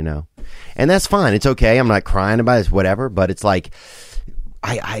 You know, and that's fine. It's okay. I'm not crying about it, whatever, but it's like,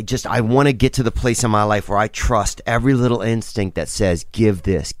 I want to get to the place in my life where I trust every little instinct that says, give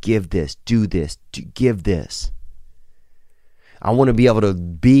this, do this, give this. I want to be able to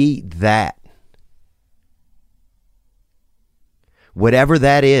be that. Whatever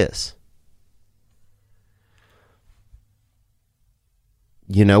that is.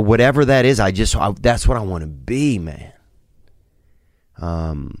 You know, whatever that is, that's what I want to be, man.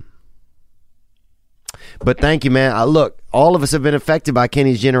 But thank you, man. Look, all of us have been affected by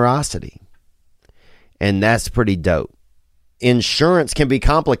Kenny's generosity, and that's pretty dope. Insurance can be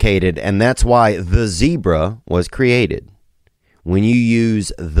complicated, and that's why The Zebra was created. When you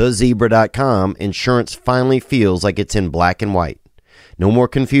use thezebra.com, insurance finally feels like it's in black and white. No more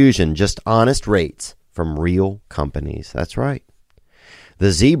confusion, just honest rates from real companies. That's right.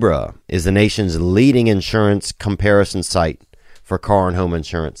 The Zebra is the nation's leading insurance comparison site for car and home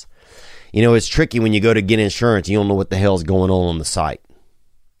insurance. You know, it's tricky when you go to get insurance, you don't know what the hell's going on the site.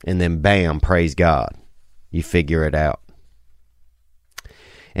 And then bam, praise God, you figure it out.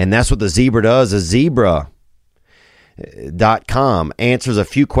 And that's what the Zebra does. The Zebra.com answers a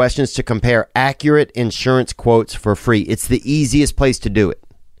few questions to compare accurate insurance quotes for free. It's the easiest place to do it.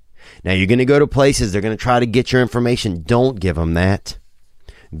 Now, you're going to go to places, they're going to try to get your information. Don't give them that.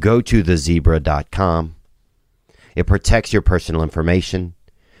 Go to thezebra.com. It protects your personal information.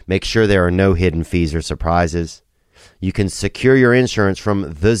 Make sure there are no hidden fees or surprises. You can secure your insurance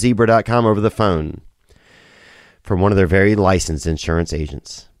from thezebra.com over the phone from one of their very licensed insurance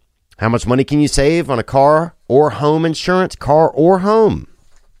agents. How much money can you save on a car or home insurance? Car or home?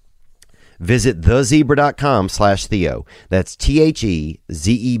 Visit thezebra.com/Theo. That's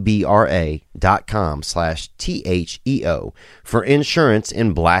THEZEBRA.com/THEO for insurance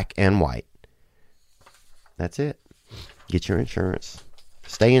in black and white. That's it. Get your insurance.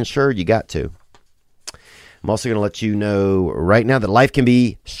 Stay insured. You got to. I'm also going to let you know right now that life can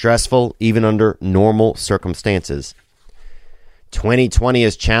be stressful even under normal circumstances. 2020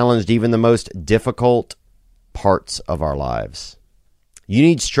 has challenged even the most difficult parts of our lives. You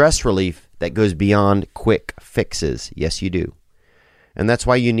need stress relief that goes beyond quick fixes. Yes, you do. And that's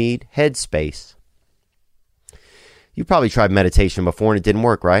why you need Headspace. You probably tried meditation before and it didn't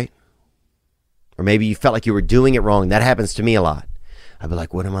work, right? Or maybe you felt like you were doing it wrong. That happens to me a lot. I'd be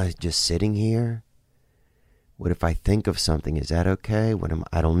like, what am I just sitting here? What if I think of something? Is that okay?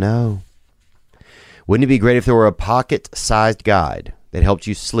 I don't know. Wouldn't it be great if there were a pocket-sized guide that helped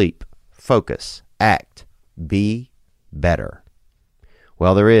you sleep, focus, act, be better?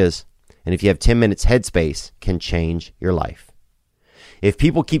 Well, there is. And if you have 10 minutes, Headspace can change your life. If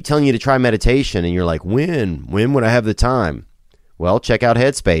people keep telling you to try meditation and you're like, when would I have the time? Well, check out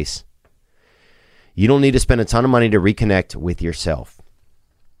Headspace. You don't need to spend a ton of money to reconnect with yourself.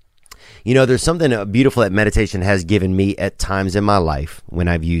 You know, there's something beautiful that meditation has given me at times in my life when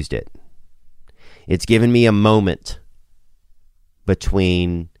I've used it. It's given me a moment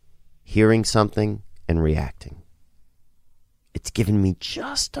between hearing something and reacting. It's given me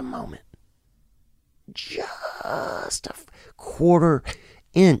just a moment. Just a quarter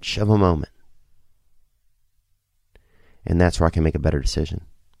inch of a moment. And that's where I can make a better decision.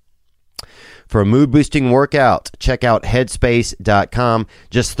 For a mood-boosting workout, check out Headspace.com.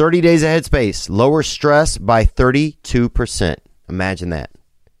 Just 30 days of Headspace. Lower stress by 32%. Imagine that.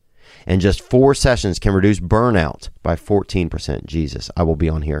 And just 4 sessions can reduce burnout by 14%. Jesus, I will be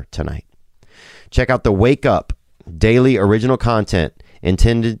on here tonight. Check out the Wake Up daily original content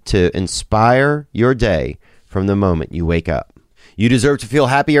intended to inspire your day from the moment you wake up. You deserve to feel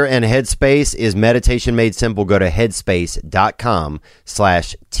happier, and Headspace is meditation made simple. Go to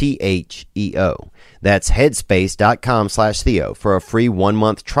headspace.com/THEO. That's headspace.com/Theo for a free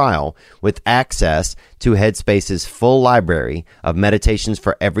 1-month trial with access to Headspace's full library of meditations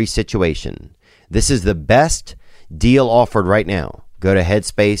for every situation. This is the best deal offered right now. Go to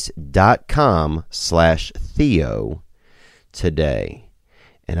headspace.com/Theo today.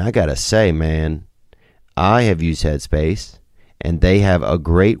 And I got to say, man, I have used Headspace, and they have a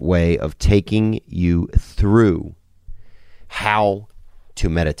great way of taking you through how to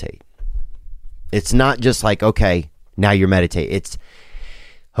meditate. It's not just like, okay, now you're meditating. It's,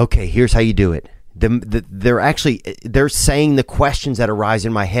 okay, here's how you do it. They're saying the questions that arise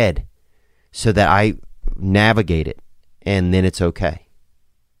in my head so that I navigate it, and then it's okay.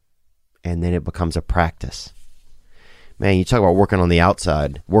 And then it becomes a practice. Man, you talk about working out on the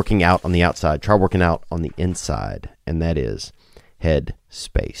outside. Try working out on the inside, and that is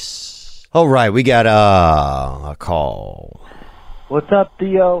Headspace. All right, we got a call. What's up,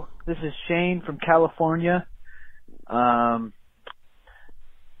 Theo? This is Shane from California.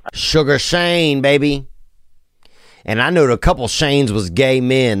 Sugar Shane, baby. And I know a couple Shanes was gay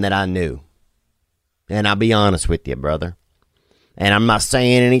men that I knew. And I'll be honest with you, brother. And I'm not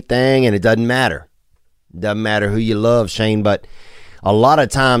saying anything, and it doesn't matter. It doesn't matter who you love, Shane, but a lot of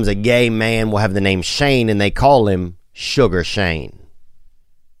times a gay man will have the name Shane, and they call him Sugar Shane.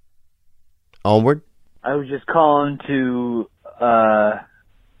 Onward? I was just calling to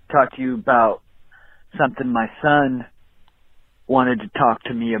talk to you about something my son wanted to talk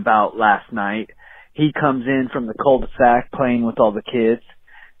to me about last night. He comes in from the cul-de-sac playing with all the kids,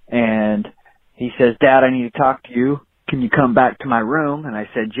 and he says, "Dad, I need to talk to you. Can you come back to my room?" And I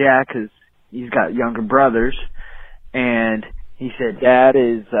said, "Yeah," because he's got younger brothers. And he said, "Dad,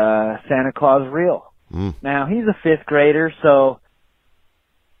 is Santa Claus real?" Now, he's a 5th grader, so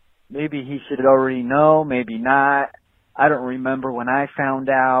maybe he should already know, maybe not. I don't remember when I found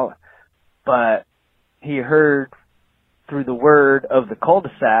out, but he heard through the word of the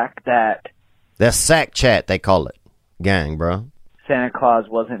cul-de-sac that... That's sack chat, they call it. Gang, bro. Santa Claus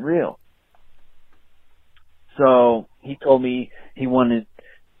wasn't real. So he told me he wanted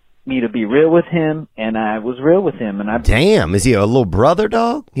me to be real with him, and I was real with him. And Damn, is he a little brother,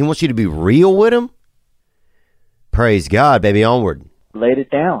 dog? He wants you to be real with him? Praise God, baby, onward. Laid it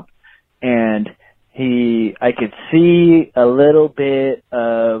down. And I could see a little bit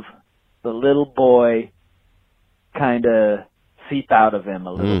of the little boy kind of seep out of him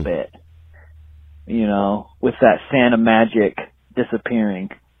a little bit. You know, with that Santa magic disappearing.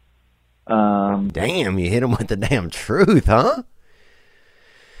 Damn, you hit him with the damn truth, huh?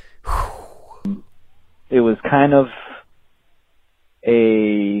 It was kind of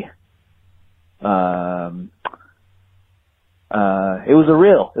it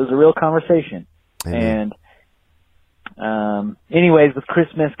was a real conversation. Amen. And anyways, with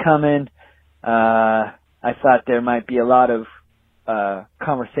Christmas coming, I thought there might be a lot of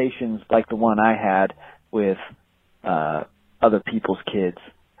conversations like the one I had with other people's kids.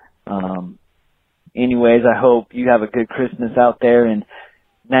 Anyways, I hope you have a good Christmas out there in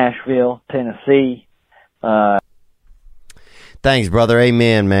Nashville, Tennessee. Thanks, brother.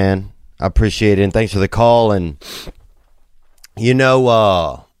 Amen, man. I appreciate it, and thanks for the call. And you know,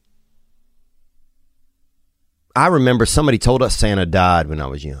 I remember somebody told us Santa died when I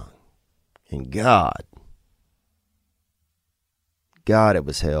was young, and God, it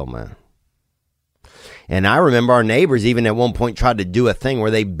was hell, man. And I remember our neighbors even at one point tried to do a thing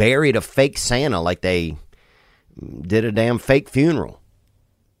where they buried a fake Santa, like they did a damn fake funeral,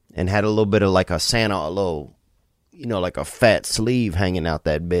 and had a little bit of like a Santa, a little, you know, like a fat sleeve hanging out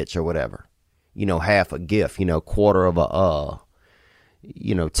that bitch or whatever. You know, half a gift, you know, quarter of a,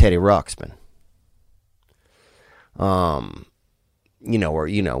 you know, Teddy Ruxpin. You know, or,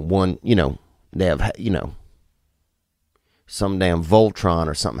 you know, one, you know, they have, you know, some damn Voltron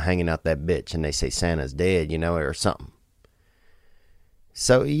or something hanging out that bitch, and they say Santa's dead, you know, or something.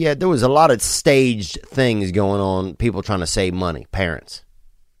 So, yeah, there was a lot of staged things going on, people trying to save money, parents.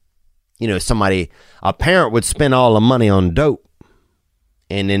 You know, a parent would spend all the money on dope,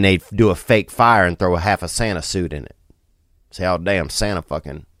 and then they'd do a fake fire and throw a half a Santa suit in it. Say, oh, damn, Santa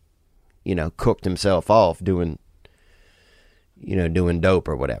fucking, you know, cooked himself off doing dope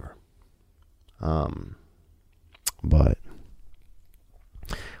or whatever. But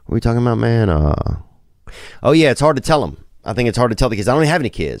what are we talking about, man? Oh, yeah, it's hard to tell them. I think it's hard to tell the kids. I don't even have any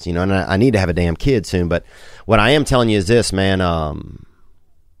kids, you know, and I need to have a damn kid soon. But what I am telling you is this, man,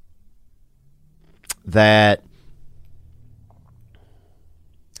 that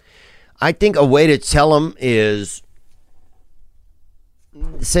I think a way to tell them is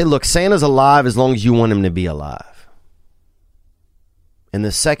say, look, Santa's alive as long as you want him to be alive. And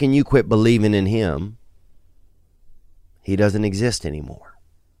the second you quit believing in him, he doesn't exist anymore.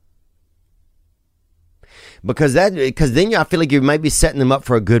 Because then I feel like you might be setting them up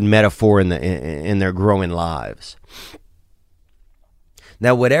for a good metaphor in their growing lives.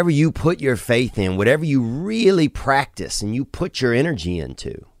 Now, whatever you put your faith in, whatever you really practice and you put your energy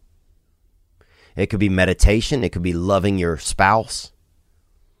into, it could be meditation, it could be loving your spouse,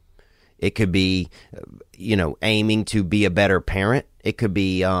 it could be, aiming to be a better parent, it could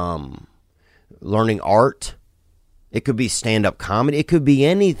be learning art, it could be stand-up comedy, it could be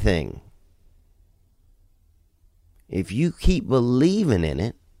anything. If you keep believing in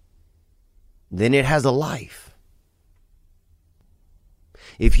it, then it has a life.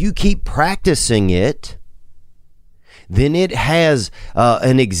 If you keep practicing it, then it has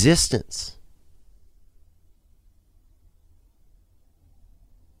an existence.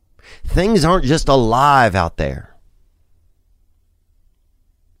 Things aren't just alive out there.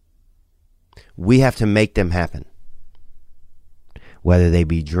 We have to make them happen. Whether they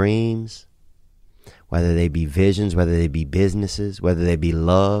be dreams, whether they be visions, whether they be businesses, whether they be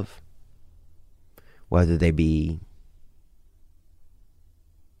love, whether they be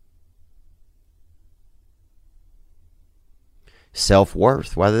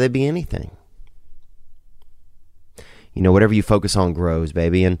self-worth, whether they be anything. Whatever you focus on grows,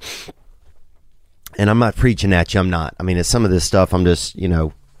 baby. And I'm not preaching at you. I'm not. I mean, it's some of this stuff I'm just,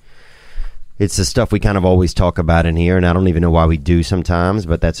 it's the stuff we kind of always talk about in here, and I don't even know why we do sometimes,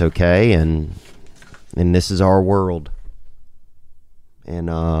 but that's okay. And this is our world. And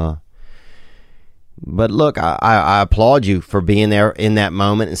but look, I applaud you for being there in that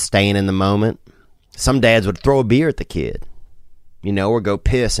moment and staying in the moment. Some dads would throw a beer at the kid, or go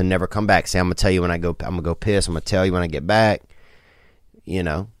piss and never come back. Say, I'm gonna tell you when I'm gonna go piss. I'm gonna tell you when I get back.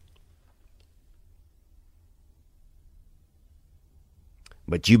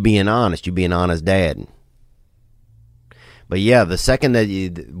 But you being honest dad. But yeah, the second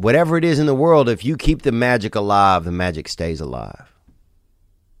that whatever it is in the world, if you keep the magic alive, the magic stays alive.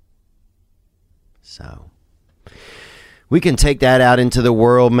 So we can take that out into the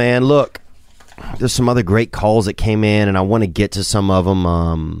world, man. Look, there's some other great calls that came in, and I want to get to some of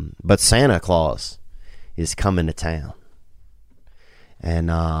them. But Santa Claus is coming to town, and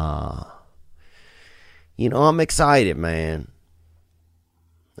I'm excited, man.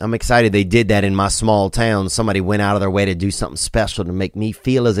 I'm excited they did that in my small town. Somebody went out of their way to do something special to make me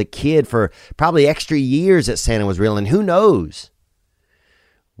feel as a kid for probably extra years that Santa was real. And who knows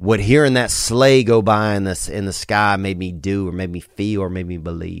what hearing that sleigh go by in the sky made me do or made me feel or made me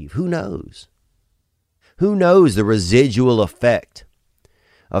believe. Who knows? Who knows the residual effect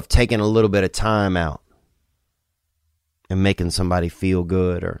of taking a little bit of time out and making somebody feel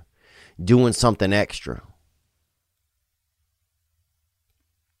good or doing something extra.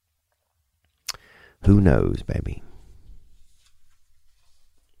 Who knows, baby?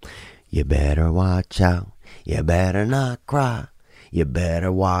 You better watch out. You better not cry. You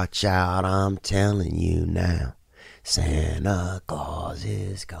better watch out. I'm telling you now. Santa Claus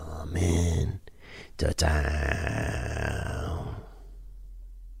is coming to town.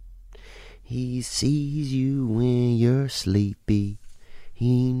 He sees you when you're sleepy.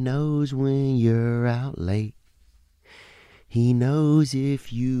 He knows when you're out late. He knows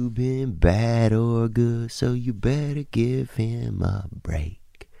if you've been bad or good, so you better give him a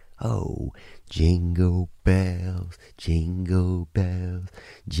break. Oh, jingle bells, jingle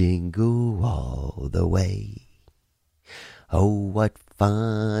all the way. Oh, what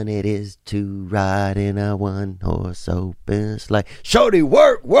fun it is to ride in a one-horse open sleigh. Shorty,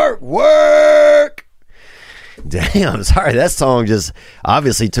 work, work, work! Damn, sorry, that song just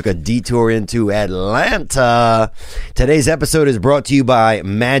obviously took a detour into Atlanta. Today's episode is brought to you by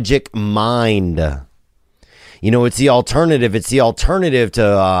Magic Mind. It's the alternative. It's the alternative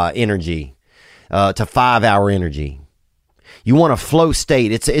to energy, to 5-hour energy. You want a flow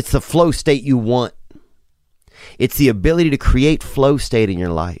state. It's the flow state you want. It's the ability to create flow state in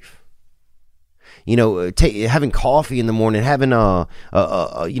your life. Having coffee in the morning, having a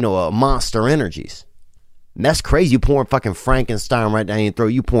Monster Energies. And that's crazy. You pouring fucking Frankenstein right down your throat.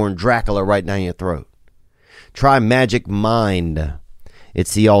 You pouring Dracula right down your throat. Try Magic Mind.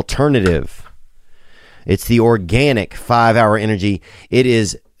 It's the alternative. It's the organic 5-hour energy. It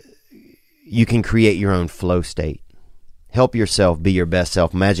is, you can create your own flow state. Help yourself be your best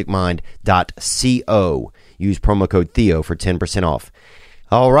self. magicmind.co. Use promo code Theo for 10% off.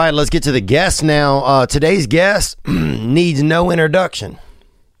 All right, let's get to the guest now. Today's guest needs no introduction.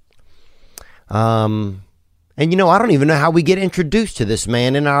 And I don't even know how we get introduced to this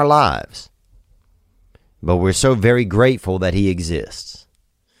man in our lives. But we're so very grateful that he exists.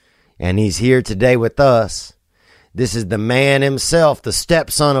 And he's here today with us. This is the man himself, the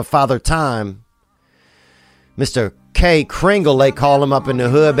stepson of Father Time. Mr. K. Kringle, they call him up in the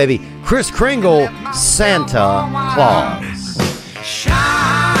hood, baby. Kris Kringle, Santa Claus.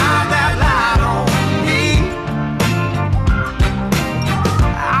 Shine that light on me.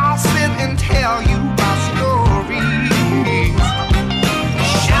 I'll sit and tell you my stories.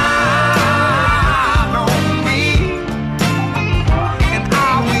 Shine on me, and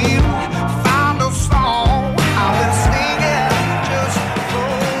I will find a song. I will sing it just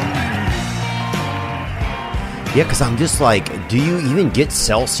for you. Yeah, because I'm just like, do you even get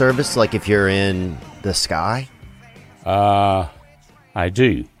cell service like if you're in the sky? I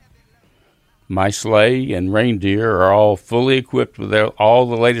do. My sleigh and reindeer are all fully equipped with all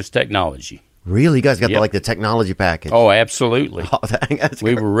the latest technology. Really? You guys got Yep. the technology package? Oh, absolutely. Oh, that's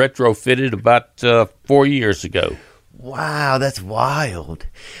We great. were retrofitted about 4 years ago. Wow, that's wild.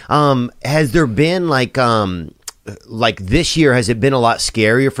 Has there been like this year, has it been a lot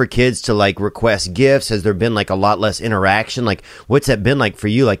scarier for kids to like request gifts? Has there been like a lot less interaction? Like, what's that been like for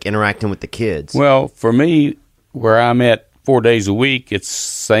you, like interacting with the kids? Well, for me, where I'm at 4 days a week, it's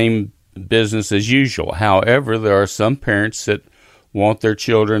same business as usual. However, there are some parents that want their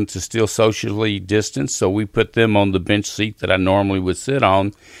children to still socially distance, so we put them on the bench seat that I normally would sit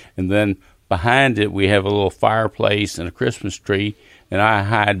on, and then behind it we have a little fireplace and a Christmas tree, and I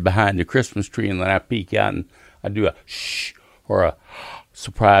hide behind the Christmas tree, and then I peek out and I do a shh or a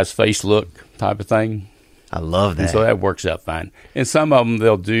surprise face look type of thing. I love that. And so that works out fine. And some of them,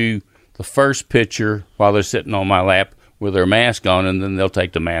 they'll do the first picture while they're sitting on my lap with their mask on, and then they'll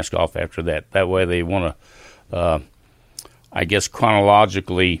take the mask off after that. That way they want to, I guess,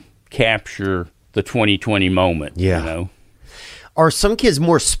 chronologically capture the 2020 moment. Yeah. You know? Are some kids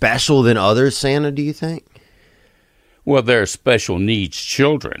more special than others, Santa, do you think? Well, they're special needs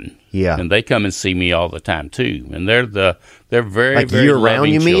children. Yeah. And they come and see me all the time, too. And they're very, Like very year-round,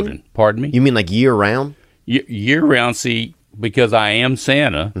 loving you mean? children. Pardon me? You mean like year round? Year-round, see, because I am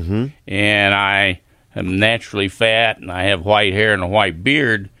Santa, and I am naturally fat, and I have white hair and a white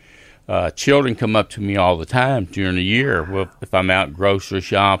beard, children come up to me all the time during the year. Well, if I'm out grocery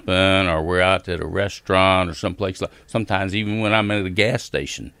shopping or we're out at a restaurant or someplace, sometimes even when I'm at a gas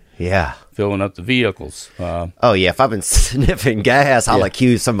station Yeah. filling up the vehicles. Oh, yeah. If I've been sniffing gas, I'll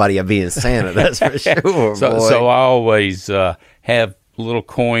accuse somebody of being Santa. That's for sure, boy. So I always have little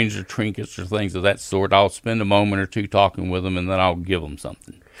coins or trinkets or things of that sort. I'll spend a moment or two talking with them, and then I'll give them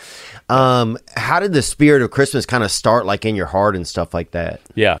something. How did the spirit of Christmas kind of start, like in your heart and stuff like that?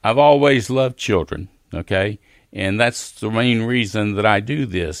 Yeah, I've always loved children, okay? And that's the main reason that I do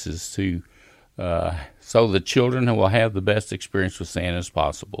this, is to so the children will have the best experience with Santa as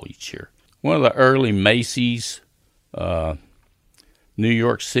possible each year. One of the early Macy's New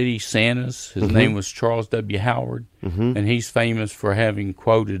York City Santas, his name was Charles W. Howard, and he's famous for having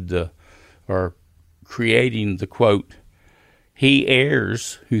quoted or creating the quote, "He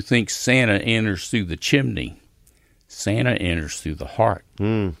errs who thinks Santa enters through the chimney. Santa enters through the heart."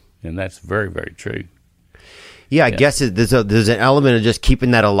 And that's very, very true. Yeah, I guess there's an element of just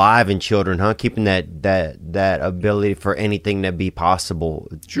keeping that alive in children, huh? Keeping that ability for anything to be possible.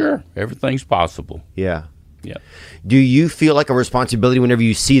 Sure, everything's possible. Yeah. Yeah. Do you feel like a responsibility whenever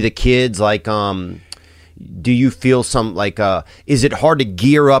you see the kids? Like, do you feel some like? Is it hard to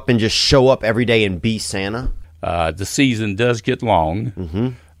gear up and just show up every day and be Santa? The season does get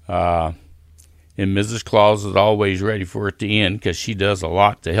long. And Mrs. Claus is always ready for it to end because she does a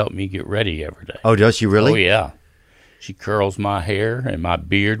lot to help me get ready every day. Oh, does she really? Oh, yeah. She curls my hair and my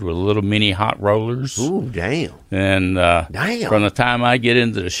beard with little mini hot rollers. Ooh, damn. And Damn. from the time I get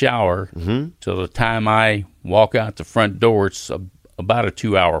into the shower till the time I walk out the front door, it's about a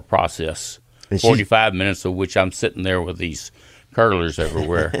 2-hour process. And she's- 45 minutes of which I'm sitting there with these curlers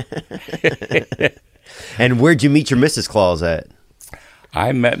everywhere. And where'd you meet your Mrs. Claus at?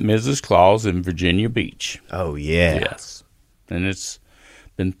 I met Mrs. Claus in Virginia Beach. Oh, yeah. Yes. And it's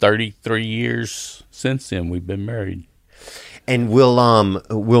been 33 years since then we've been married. And will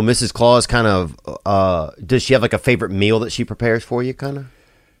Mrs. Claus kind of does she have like a favorite meal that she prepares for you, kind of?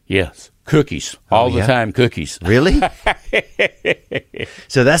 Yes. Cookies. All the yeah? time cookies. Really?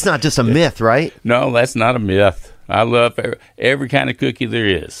 So that's not just a myth, right? No, that's not a myth. I love every kind of cookie there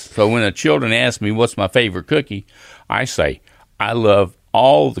is. So when the children ask me what's my favorite cookie, I say, I love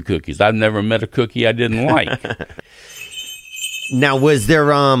all the cookies. I've never met a cookie I didn't like. Now, was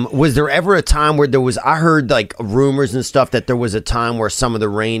there ever a time where I heard like rumors and stuff that there was a time where some of the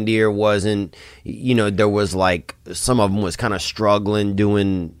reindeer wasn't, there was like some of them was kind of struggling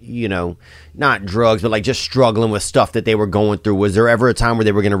doing, not drugs, but like just struggling with stuff that they were going through. Was there ever a time where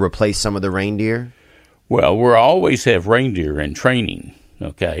they were going to replace some of the reindeer? Well, we'll always have reindeer in training,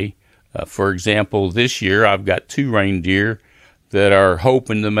 okay? For example, this year I've got 2 reindeer that are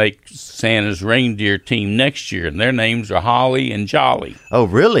hoping to make Santa's reindeer team next year, and their names are Holly and Jolly. Oh,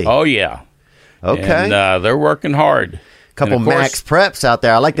 really? Oh, yeah. Okay. And they're working hard. Couple Max Preps out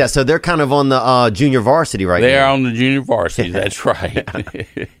there. I like that. So they're kind of on the junior varsity right now. They are on the junior varsity. That's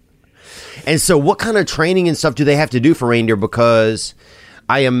right. And so what kind of training and stuff do they have to do for reindeer? Because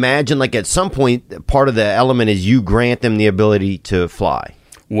I imagine like at some point, part of the element is you grant them the ability to fly.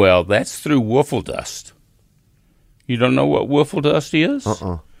 Well, that's through Woofle Dust. You don't know what Woofle Dust is?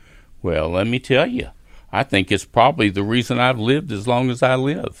 Well, let me tell you. I think it's probably the reason I've lived as long as I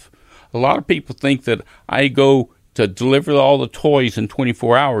live. A lot of people think that I go to deliver all the toys in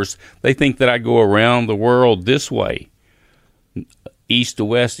 24 hours. They think that I go around the world this way. East to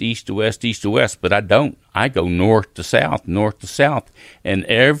west, east to west, east to west, but I don't. I go north to south, and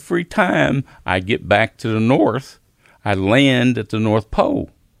every time I get back to the north, I land at the North Pole.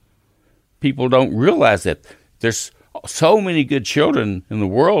 People don't realize that there's so many good children in the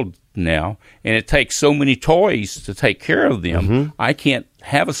world now, and it takes so many toys to take care of them. Mm-hmm. I can't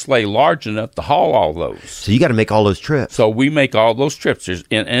have a sleigh large enough to haul all those. So you got to make all those trips. So we make all those trips.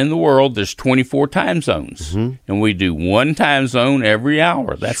 In the world, there's 24 time zones, and we do one time zone every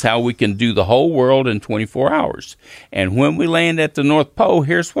hour. That's how we can do the whole world in 24 hours. And when we land at the North Pole,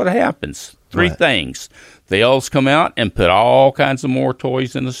 here's what happens. 3 things. The elves come out and put all kinds of more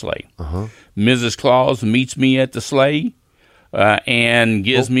toys in the sleigh. Mrs. Claus meets me at the sleigh and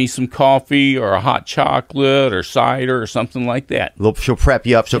gives me some coffee or a hot chocolate or cider or something like that. She'll prep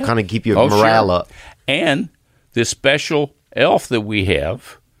you up. She'll kind of keep your morale up. And this special elf that we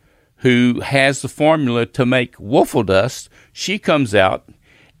have who has the formula to make Woofle Dust, she comes out,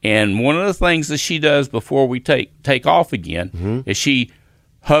 and one of the things that she does before we take off again is she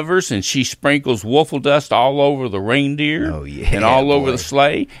hovers and she sprinkles Woofle Dust all over the reindeer and all over the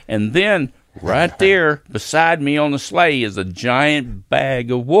sleigh. And then right there beside me on the sleigh is a giant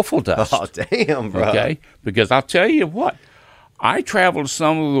bag of Woofle Dust. Oh, damn, bro. Okay? Because I'll tell you what, I travel to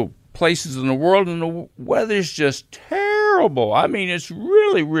some of the places in the world and the weather's just terrible. I mean, it's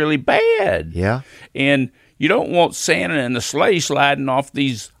really, really bad. Yeah. And you don't want Santa and the sleigh sliding off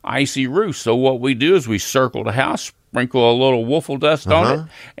these icy roofs. So what we do is we circle the house, sprinkle a little Woofle Dust on it,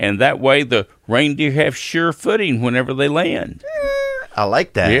 and that way the reindeer have sure footing whenever they land. I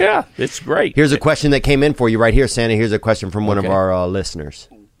like that. Yeah, it's great. Here's a question that came in for you right here, Santa. Here's a question from one of our listeners.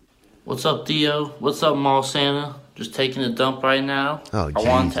 What's up, Theo? What's up, Mall Santa? Just taking a dump right now. Oh, I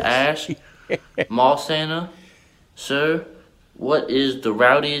wanted to ask, Mall Santa, sir, what is the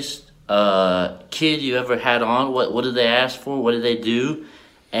rowdiest kid you ever had on? What did they ask for? What did they do?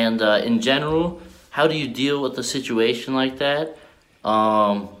 And in general, how do you deal with a situation like that,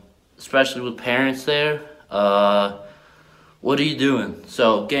 especially with parents there? What are you doing?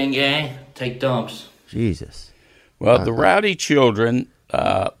 So, gang, take dumps. Jesus. Well, the rowdy children,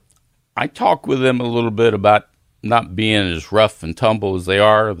 I talk with them a little bit about not being as rough and tumble as they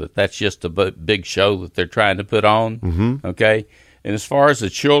are, that's just a big show that they're trying to put on, okay? And as far as the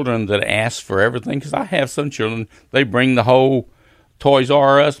children that ask for everything, because I have some children, they bring the whole Toys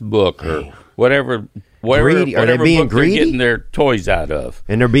R Us book or whatever Greedy. Are they being book greedy? they're getting their toys out of.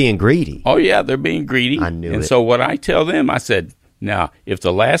 And they're being greedy. Oh, yeah, they're being greedy. I knew it. And so what I tell them, I said, now, if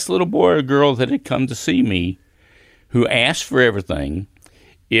the last little boy or girl that had come to see me who asked for everything,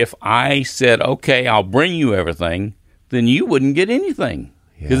 if I said, okay, I'll bring you everything, then you wouldn't get anything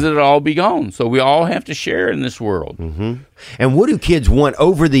because it'd all be gone. So we all have to share in this world. And what do kids want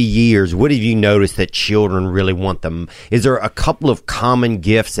over the years? What have you noticed that children really want them? Is there a couple of common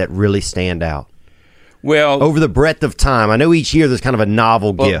gifts that really stand out? Well, over the breadth of time, I know each year there's kind of a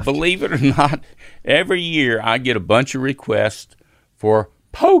novel gift. Believe it or not, every year I get a bunch of requests for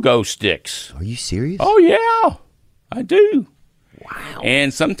pogo sticks. Are you serious? Oh, yeah, I do. Wow.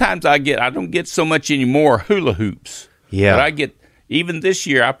 And sometimes I don't get so much anymore hula hoops. Yeah. But I get, even this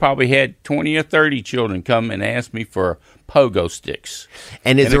year, I probably had 20 or 30 children come and ask me for pogo sticks.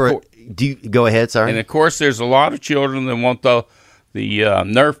 And go ahead, sorry. And of course, there's a lot of children that want the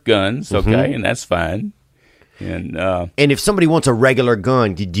Nerf guns, okay, and that's fine. And if somebody wants a regular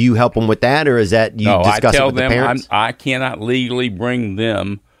gun, do you help them with that, or is that you discuss it with the parents? I cannot legally bring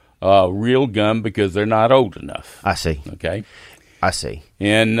them a real gun because they're not old enough. I see. Okay. I see.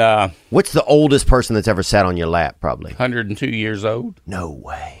 And what's the oldest person that's ever sat on your lap? Probably 102 years old. No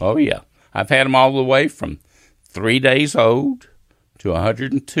way. Oh yeah, I've had them all the way from 3 days old to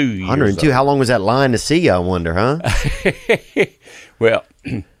 102 years 102. old. How long was that line to see you, I wonder, huh? Well,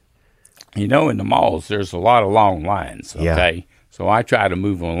 in the malls, there's a lot of long lines. Okay, Yeah. so I try to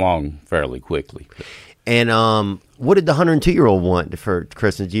move them along fairly quickly. And what did the 102-year-old want for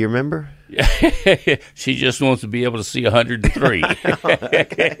Christmas? Do you remember? She just wants to be able to see 103.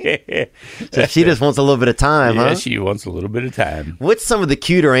 So she just wants a little bit of time, Yeah, huh? she wants a little bit of time. What's some of the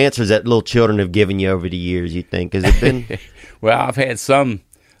cuter answers that little children have given you over the years, you think? Has it been? Well, I've had some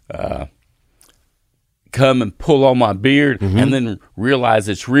come and pull on my beard and then realize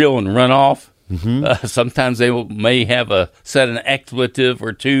it's real and run off. Sometimes they may have said an expletive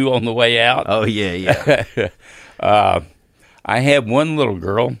or two on the way out. Oh, yeah. I had one little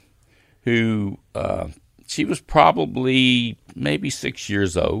girl who she was probably maybe 6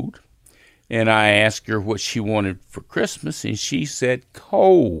 years old, and I asked her what she wanted for Christmas, and she said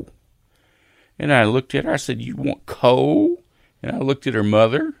coal. And I looked at her, I said, "You want coal?" And I looked at her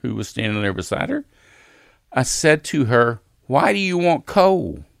mother, who was standing there beside her. I said to her, "Why do you want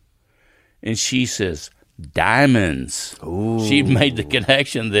coal?" And she says, "Diamonds." Ooh. She made the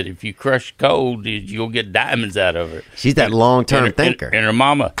connection that if you crush coal, you'll get diamonds out of it. She's that long-term thinker. And her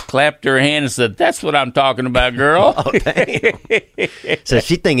mama clapped her hand and said, "That's what I'm talking about, girl." Oh, dang. So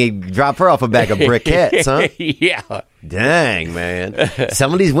she think he dropped her off a bag of briquettes, huh? Yeah. Dang, man.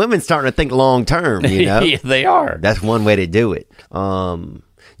 Some of these women starting to think long-term, Yeah, they are. That's one way to do it.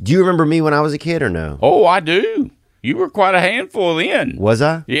 Do you remember me when I was a kid or no? Oh, I do. You were quite a handful then. Was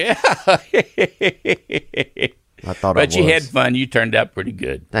I? Yeah. I thought But I you was. had fun. You turned out pretty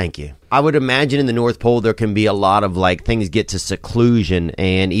good. Thank you. I would imagine in the North Pole there can be a lot of things get to seclusion,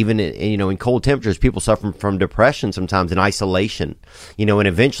 and even in cold temperatures, people suffer from depression sometimes and isolation. And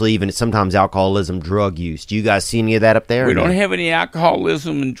eventually even sometimes alcoholism, drug use. Do you guys see any of that up there? We or no? don't have any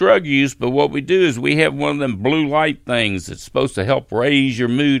alcoholism and drug use, but what we do is we have one of them blue light things that's supposed to help raise your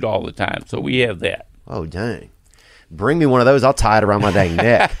mood all the time. So we have that. Oh, dang. Bring me one of those. I'll tie it around my dang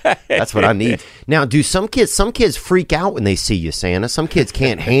neck. That's what I need. Now, do some kids freak out when they see you, Santa? Some kids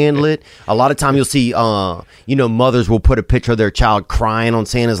can't handle it. A lot of time you'll see, mothers will put a picture of their child crying on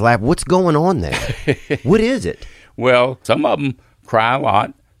Santa's lap. What's going on there? What is it? Well, some of them cry a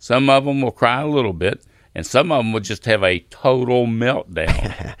lot. Some of them will cry a little bit. And some of them will just have a total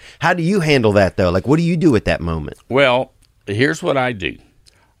meltdown. How do you handle that, though? What do you do at that moment? Well, here's what I do.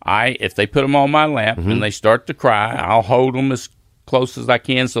 If they put them on my lap and they start to cry, I'll hold them as close as I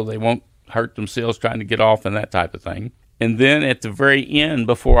can so they won't hurt themselves trying to get off and that type of thing. And then at the very end,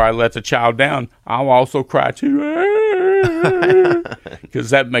 before I let the child down, I'll also cry too,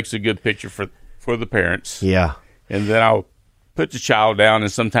 because that makes a good picture for the parents. Yeah. And then I'll put the child down,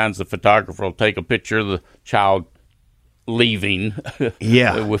 and sometimes the photographer will take a picture of the child leaving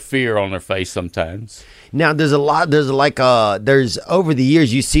Yeah. with fear on their face sometimes. Now, there's over the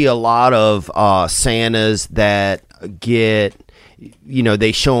years, you see a lot of Santas that get,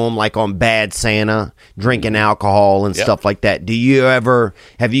 they show them on Bad Santa, drinking alcohol and Yep. stuff like that. Do you ever,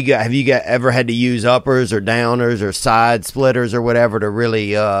 have you ever had to use uppers or downers or side splitters or whatever to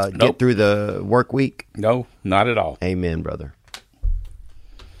really get Nope. through the work week? No, not at all. Amen, brother.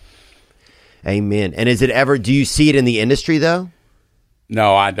 Amen. And do you see it in the industry though?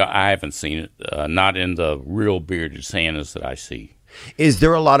 No, I haven't seen it. Not in the real bearded Santas that I see. Is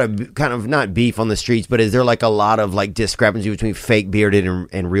there a lot of kind of not beef on the streets, but is there a lot of discrepancy between fake bearded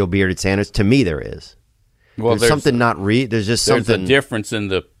and real bearded Santas? To me, there is. Well, there's something not real. There's just there's something. a difference in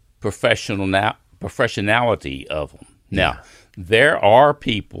the professionality of them. Now, there are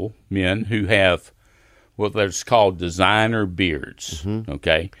men who have what that's called designer beards.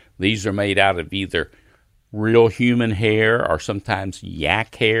 Okay, these are made out of either real human hair or sometimes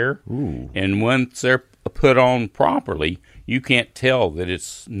yak hair. Ooh. And once they're put on properly, you can't tell that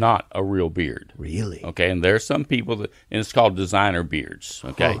it's not a real beard. Really? Okay, and there are some people and it's called designer beards.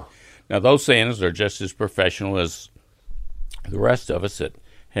 Okay, now those Santas are just as professional as the rest of us that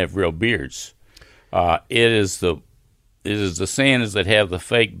have real beards. It is the Santas that have the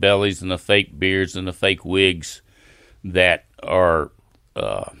fake bellies and the fake beards and the fake wigs that are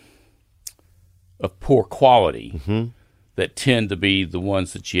of poor quality that tend to be the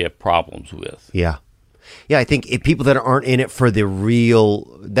ones that you have problems with. Yeah. Yeah, I think people that aren't in it for the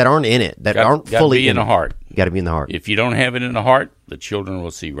real, that aren't in it, that aren't fully be in the heart. Got to be in the heart. If you don't have it in the heart, the children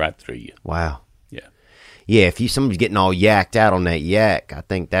will see right through you. Wow. Yeah. Yeah, if somebody's getting all yacked out on that yak, I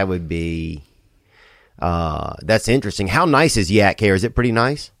think that would be that's interesting. How nice is yak hair? Is it pretty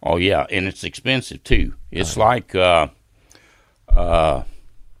nice? Oh yeah, and it's expensive too. It's like $2,000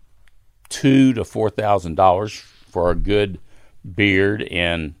 to $4,000 for a good beard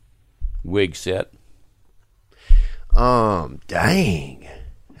and wig set. Dang.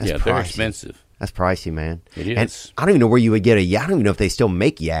 That's They're expensive. That's pricey, man. It is. And I don't even know where you would get a yak. I don't even know if they still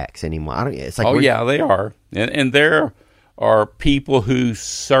make yaks anymore. It's like yeah, they are. And there are people who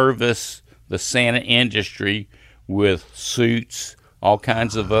service the Santa industry with suits, all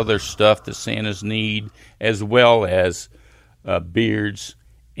kinds of other stuff that Santas need, as well as beards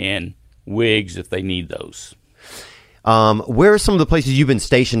and wigs if they need those. Where are some of the places you've been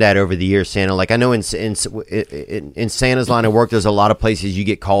stationed at over the years, Santa? Like I know in Santa's line of work, there's a lot of places you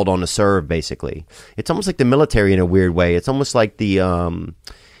get called on to serve. Basically, it's almost like the military in a weird way. It's almost like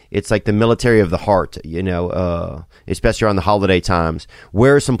it's like the military of the heart, especially around the holiday times.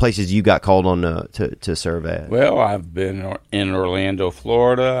 Where are some places you got called on to serve at? Well, I've been in Orlando,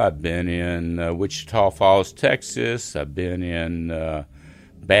 Florida. I've been in Wichita Falls, Texas. I've been in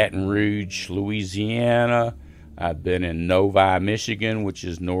Baton Rouge, Louisiana. I've been in Novi, Michigan, which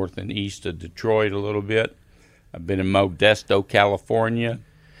is north and east of Detroit a little bit. I've been in Modesto, California.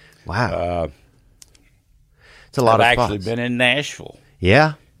 Wow. It's a lot of spots. I've actually been in Nashville.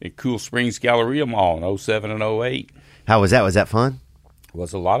 Yeah? At Cool Springs Galleria Mall in 07 and 08. How was that? Was that fun? It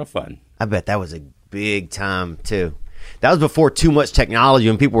was a lot of fun. I bet that was a big time, too. That was before too much technology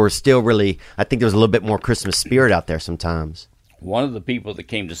and people were still really, I think there was a little bit more Christmas spirit out there sometimes. One of the people that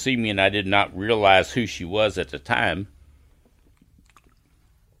came to see me, and I did not realize who she was at the time,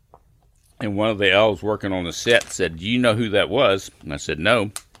 and one of the elves working on the set said, "Do you know who that was?" And I said, "No."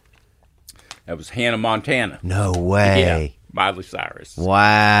 That was Hannah Montana. No way. Yeah, Miley Cyrus.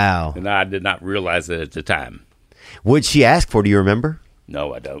 Wow. And I did not realize it at the time. What'd she ask for? Do you remember?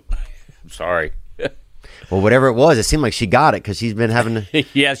 No, I don't. I'm sorry. Well, whatever it was, it seemed like she got it because she's been having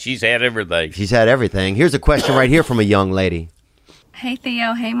yeah, she's had everything. She's had everything. Here's a question right here from a young lady. Hey,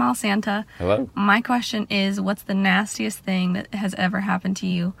 Theo. Hey, Mall Santa. Hello. My question is, what's the nastiest thing that has ever happened to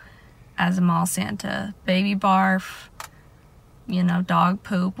you as a Mall Santa? Baby barf, dog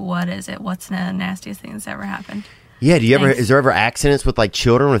poop. What is it? What's the nastiest thing that's ever happened? Yeah, Thanks. Is there ever accidents with like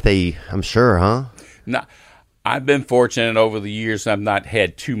children I'm sure, huh? No, I've been fortunate over the years. I've not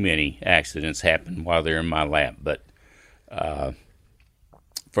had too many accidents happen while they're in my lap, but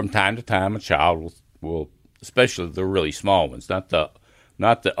from time to time, a child will especially the really small ones, not the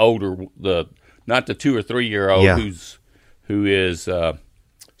older, not the 2 or 3 year old who is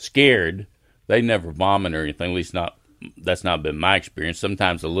scared. They never vomit or anything. At least that's not been my experience.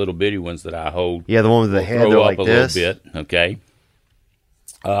 Sometimes the little bitty ones that I hold, the one with the head, they're like this. Little bit. Okay.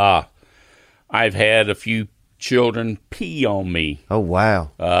 I've had a few children pee on me. Oh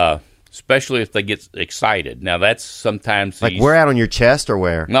wow. Especially if they get excited. Now that's sometimes like where out on your chest or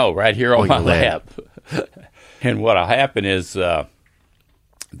where? No, right here on my lap. And what'll happen is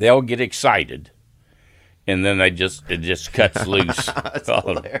they'll get excited, and then it just cuts loose. That's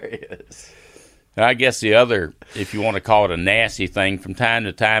hilarious. And I guess the other, if you want to call it a nasty thing, from time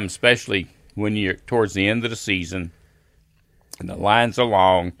to time, especially when you're towards the end of the season, and the lines are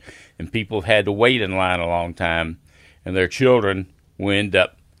long, and people have had to wait in line a long time, and their children will end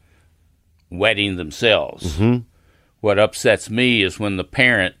up wetting themselves. Mm-hmm. What upsets me is when the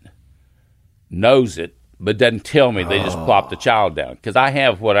parent knows it, but doesn't tell me. They just plop the child down. Because I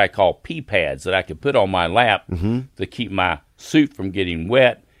have what I call pee pads that I can put on my lap to keep my suit from getting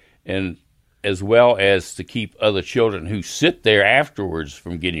wet, and as well as to keep other children who sit there afterwards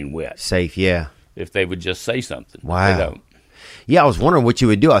from getting wet. Safe, yeah. If they would just say something. Wow. They don't. Yeah, I was wondering what you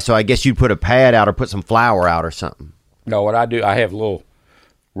would do. So I guess you'd put a pad out or put some flour out or something. No, what I do, I have little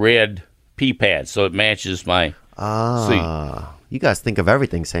red pee pads, so it matches my suit. You guys think of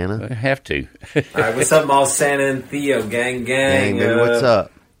everything, Santa. I have to. All right, what's up, Mall Santa and Theo? Gang. Baby, what's up?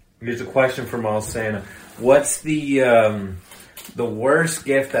 Here's a question for Mall Santa. What's the worst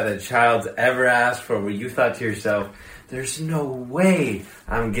gift that a child's ever asked for where you thought to yourself, there's no way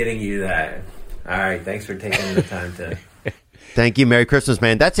I'm getting you that? All right, thanks for taking the time to... Thank you. Merry Christmas,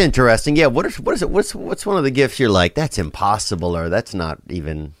 man. That's interesting. Yeah, what is it? What's one of the gifts you're like, that's impossible, or that's not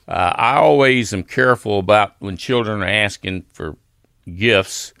even... I always am careful about when children are asking for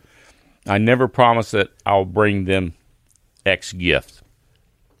gifts. I never promise that I'll bring them X gift.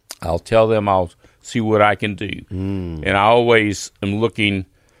 I'll tell them I'll see what I can do. And I always am looking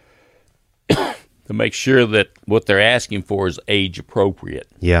to make sure that what they're asking for is age appropriate.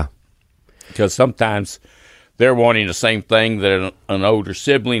 Yeah. Because sometimes they're wanting the same thing that an older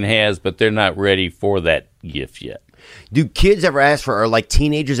sibling has, but they're not ready for that gift yet. Do kids ever ask for, or like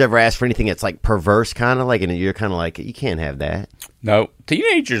teenagers ever ask for anything that's like perverse, kind of like, and you're kind of like, you can't have that? No,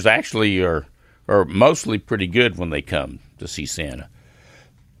 teenagers actually are mostly pretty good when they come to see Santa.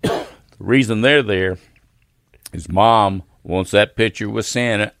 The reason they're there is Mom wants that picture with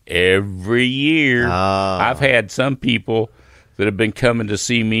Santa every year. I've had some people that have been coming to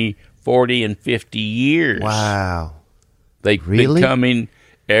see me 40 and 50 years. Wow. They've been coming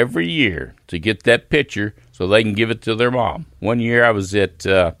every year to get that picture so they can give it to their mom. One year I was at,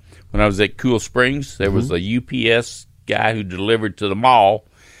 when I was at Cool Springs, there was a UPS guy who delivered to the mall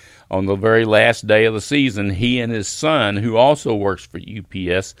on the very last day of the season. He and his son, who also works for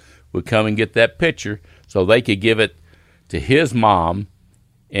UPS, would come and get that picture so they could give it to his mom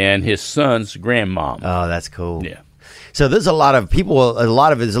and his son's grandmom. Oh, that's cool. Yeah. So there's a lot of people,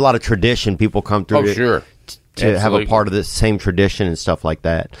 there's a lot of tradition people come through. Oh, sure. To have a part of this same tradition and stuff like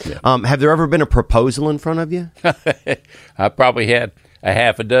that. Yeah. Have there ever been a proposal in front of you? I probably had a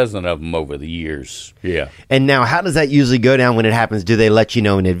half a dozen of them over the years. Yeah. And now, how does that usually go down when it happens? Do they let you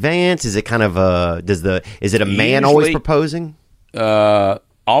know in advance? Is it kind of is it a man always proposing?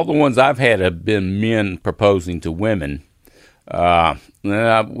 All the ones I've had have been men proposing to women.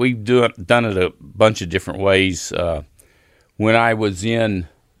 We've done it a bunch of different ways. When I was in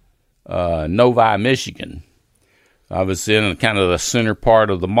Novi, Michigan, I was in kind of the center part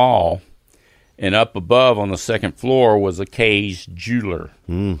of the mall, and up above on the second floor was a Kay's jeweler.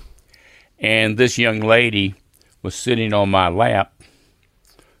 And this young lady was sitting on my lap,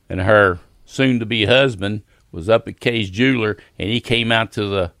 and her soon-to-be husband was up at Kay's jeweler, and he came out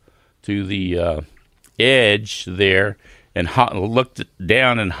to the edge there and looked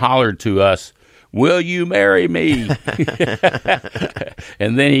down and hollered to us, "Will you marry me?"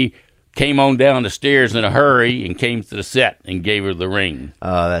 And then he came on down the stairs in a hurry and came to the set and gave her the ring.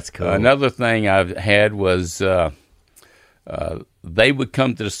 Oh, that's cool. Another thing I've had was they would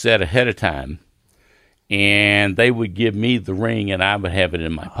come to the set ahead of time, and they would give me the ring, and I would have it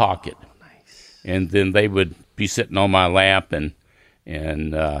in my pocket. Nice. And then they would be sitting on my lap, and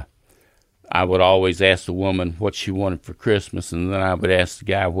I would always ask the woman what she wanted for Christmas, and then I would ask the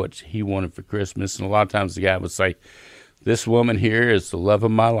guy what he wanted for Christmas, and a lot of times the guy would say, "This woman here is the love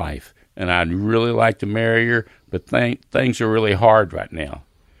of my life, and I'd really like to marry her, but things are really hard right now,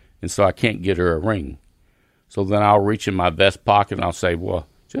 and so I can't get her a ring." So then I'll reach in my vest pocket, and I'll say, "Well,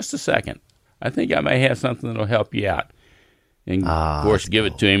 just a second. I think I may have something that will help you out." And, of course, give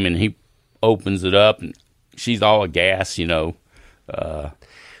it to him, and he opens it up, and she's all aghast,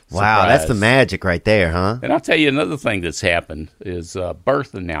 Wow, that's the magic right there, huh? And I'll tell you another thing that's happened is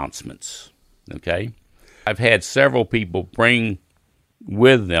birth announcements, okay? I've had several people bring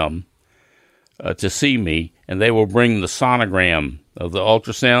with them to see me, and they will bring the sonogram of the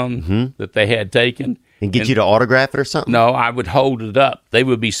ultrasound that they had taken. And get you to autograph it or something? No, I would hold it up. They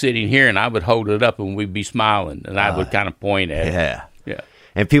would be sitting here, and I would hold it up, and we'd be smiling, and I would kind of point at it. Yeah. Yeah.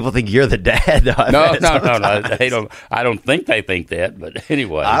 And people think you're the dad. No. They don't. I don't think they think that, but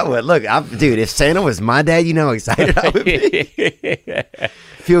anyway. I would look, dude. If Santa was my dad, you know how excited I would be.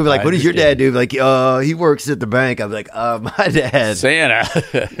 People would be like, "What does your dad do?" Like, he works at the bank. I'm like, my dad,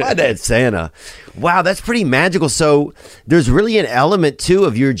 Santa. My dad's Santa. Wow, that's pretty magical. So there's really an element too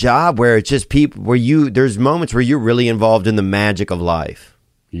of your job where it's just people there's moments where you're really involved in the magic of life.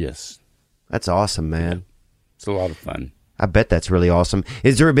 Yes, that's awesome, man. It's a lot of fun. I bet that's really awesome.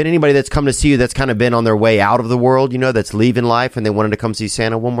 Has there been anybody that's come to see you that's kind of been on their way out of the world, that's leaving life and they wanted to come see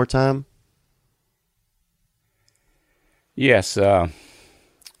Santa one more time? Yes.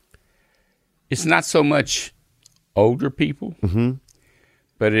 It's not so much older people,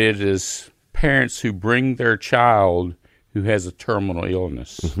 but it is parents who bring their child who has a terminal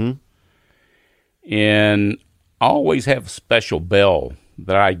illness. And I always have a special bell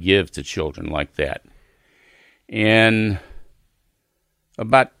that I give to children like that. And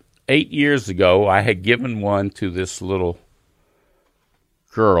about 8 years ago, I had given one to this little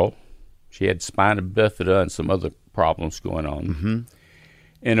girl. She had spina bifida and some other problems going on.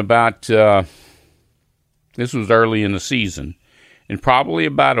 And about, this was early in the season, and probably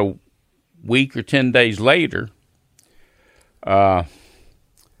about a week or 10 days later, the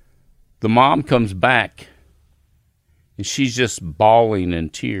mom comes back, and she's just bawling in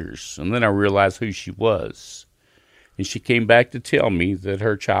tears. And then I realized who she was. And she came back to tell me that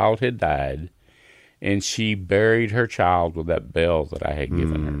her child had died, and she buried her child with that bell that I had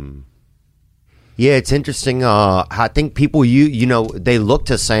given her. Yeah, it's interesting. I think people, they look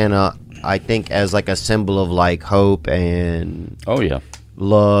to Santa, I think, as like a symbol of like hope and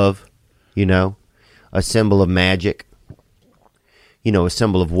love, a symbol of magic. You know, a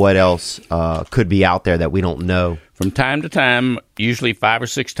symbol of what else could be out there that we don't know. From time to time, usually 5 or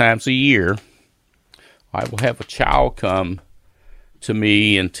 6 times a year, I will have a child come to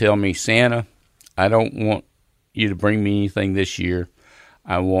me and tell me, Santa, I don't want you to bring me anything this year.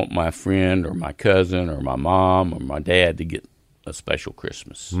 I want my friend or my cousin or my mom or my dad to get a special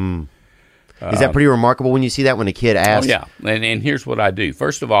Christmas. Is that pretty remarkable when you see that when a kid asks? Oh, yeah. And here's what I do.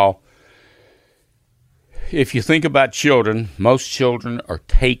 First of all, if you think about children, most children are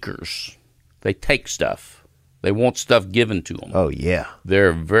takers. They take stuff. They want stuff given to them. Oh, yeah. There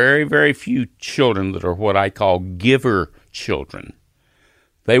are very, very few children that are what I call giver children.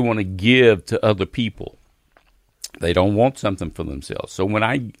 They want to give to other people. They don't want something for themselves. So when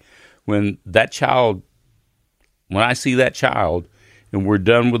I see that child and we're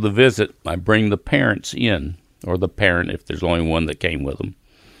done with the visit, I bring the parents in, or the parent if there's only one that came with them.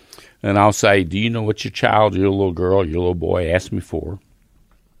 And I'll say, do you know what your child, your little girl, your little boy asked me for?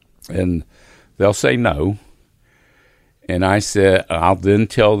 And they'll say no. And I'll then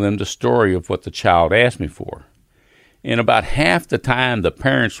tell them the story of what the child asked me for. And about half the time, the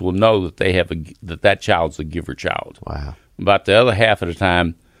parents will know that that child's a giver child. Wow. About the other half of the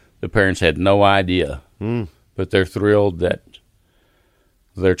time, the parents had no idea. But they're thrilled that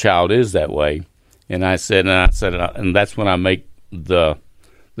their child is that way. And and that's when I make the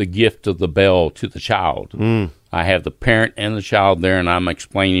gift of the bell to the child. I have the parent and the child there, and I'm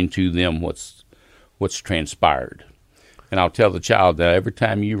explaining to them what's transpired. And I'll tell the child that every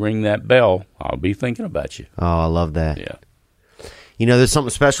time you ring that bell, I'll be thinking about you. Oh, I love that. Yeah. You know, there's something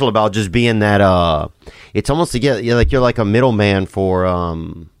special about just being that, it's almost you're like a middleman for,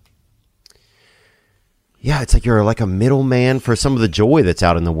 it's like you're like a middleman for some of the joy that's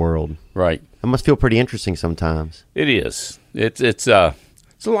out in the world. Right. It must feel pretty interesting sometimes. It is. It's a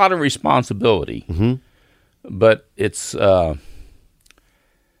lot of responsibility, but it's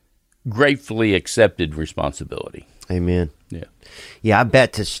gratefully accepted responsibility. Amen. Yeah. Yeah, I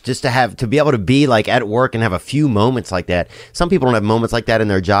bet to be able to be like at work and have a few moments like that. Some people don't have moments like that in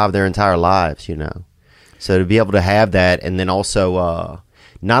their job their entire lives, you know. So to be able to have that, and then also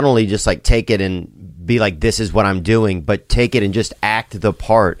not only just like take it and be like, this is what I'm doing, but take it and just act the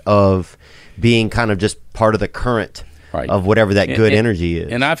part of being kind of just part of the current of whatever that good energy is.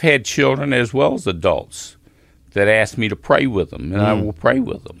 And I've had children as well as adults that ask me to pray with them, and I will pray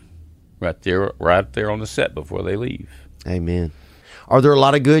with them right there on the set before they leave. Amen. Are there a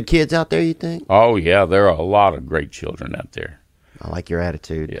lot of good kids out there, you think? Oh, yeah, there are a lot of great children out there. I like your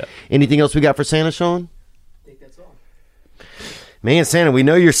attitude. Yeah. Anything else we got for Santa, Sean? I think that's all. Man, Santa, we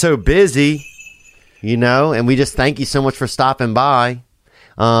know you're so busy, you know, and we just thank you so much for stopping by.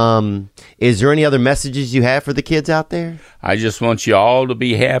 Is there any other messages you have for the kids out there? I just want you all to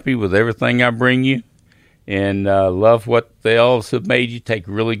be happy with everything I bring you, and love what the elves have made you. Take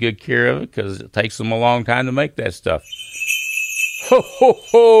really good care of it, because it takes them a long time to make that stuff. Ho, ho,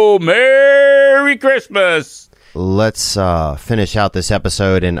 ho! Merry Christmas! Let's finish out this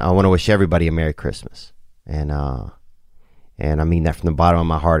episode, and I want to wish everybody a Merry Christmas. And I mean that from the bottom of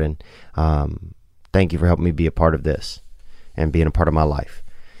my heart. And thank you for helping me be a part of this and being a part of my life.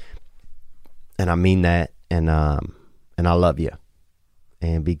 And I mean that, and I love you.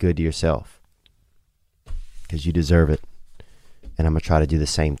 And be good to yourself, because you deserve it. And I'm going to try to do the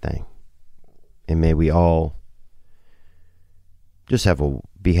same thing. And may we all just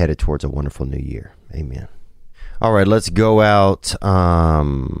be headed towards a wonderful new year. Amen. All right, let's go out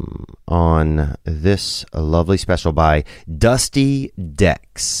on this lovely special by Dusty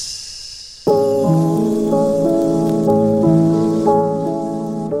Dex.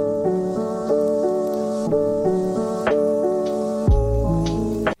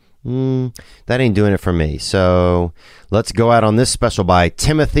 That ain't doing it for me. So let's go out on this special by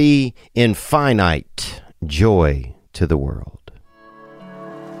Timothy Infinite. Joy to the world.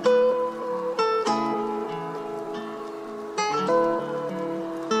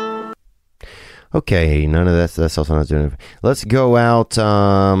 Okay, none of that's also not doing it. Let's go out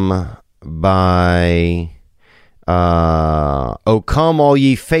by O Come All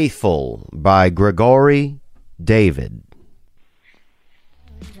Ye Faithful by Gregory David.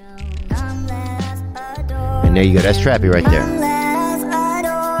 And there you go, that's Trappy right there.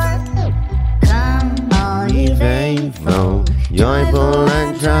 Come all ye faithful, joyful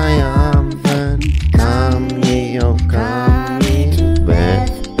and triumphant, come ye, oh come ye to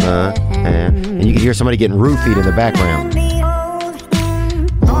Bethlehem. And you can hear somebody getting roofied in the background.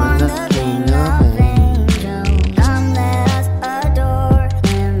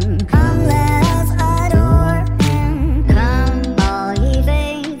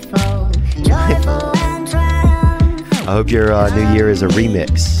 Joyful your new year is a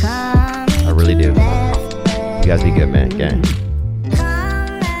remix. I really do. You guys be good, man. Okay.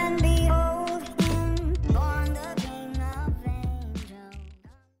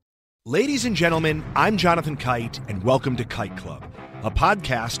 Ladies and gentlemen, I'm Jonathan Kite, and welcome to Kite Club, a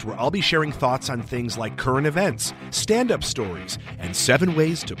podcast where I'll be sharing thoughts on things like current events, stand-up stories, and 7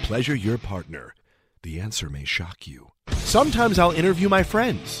 ways to pleasure your partner. The answer may shock you. Sometimes I'll interview my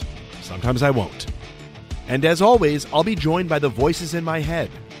friends. Sometimes I won't. And as always, I'll be joined by the voices in my head.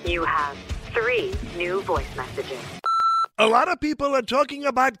 You have 3 new voice messages. A lot of people are talking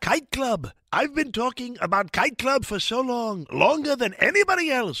about Kite Club. I've been talking about Kite Club for so long, longer than anybody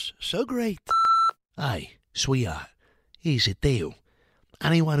else. So great. Hey, sweetheart, here's the deal.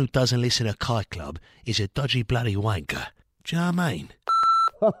 Anyone who doesn't listen to Kite Club is a dodgy bloody wanker. Do you know what I mean?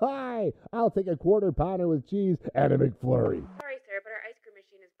 Hi, I'll take a quarter pounder with cheese and a McFlurry. Sorry, sir, but our ice cream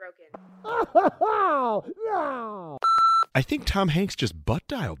machine is broken. No! I think Tom Hanks just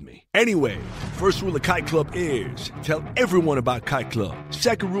butt-dialed me. Anyway, first rule of Kite Club is tell everyone about Kite Club.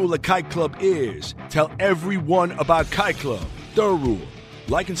 Second rule of Kite Club is tell everyone about Kite Club. Third rule,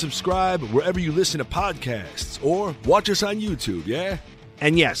 like and subscribe wherever you listen to podcasts or watch us on YouTube, yeah?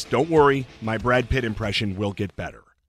 And yes, don't worry, my Brad Pitt impression will get better.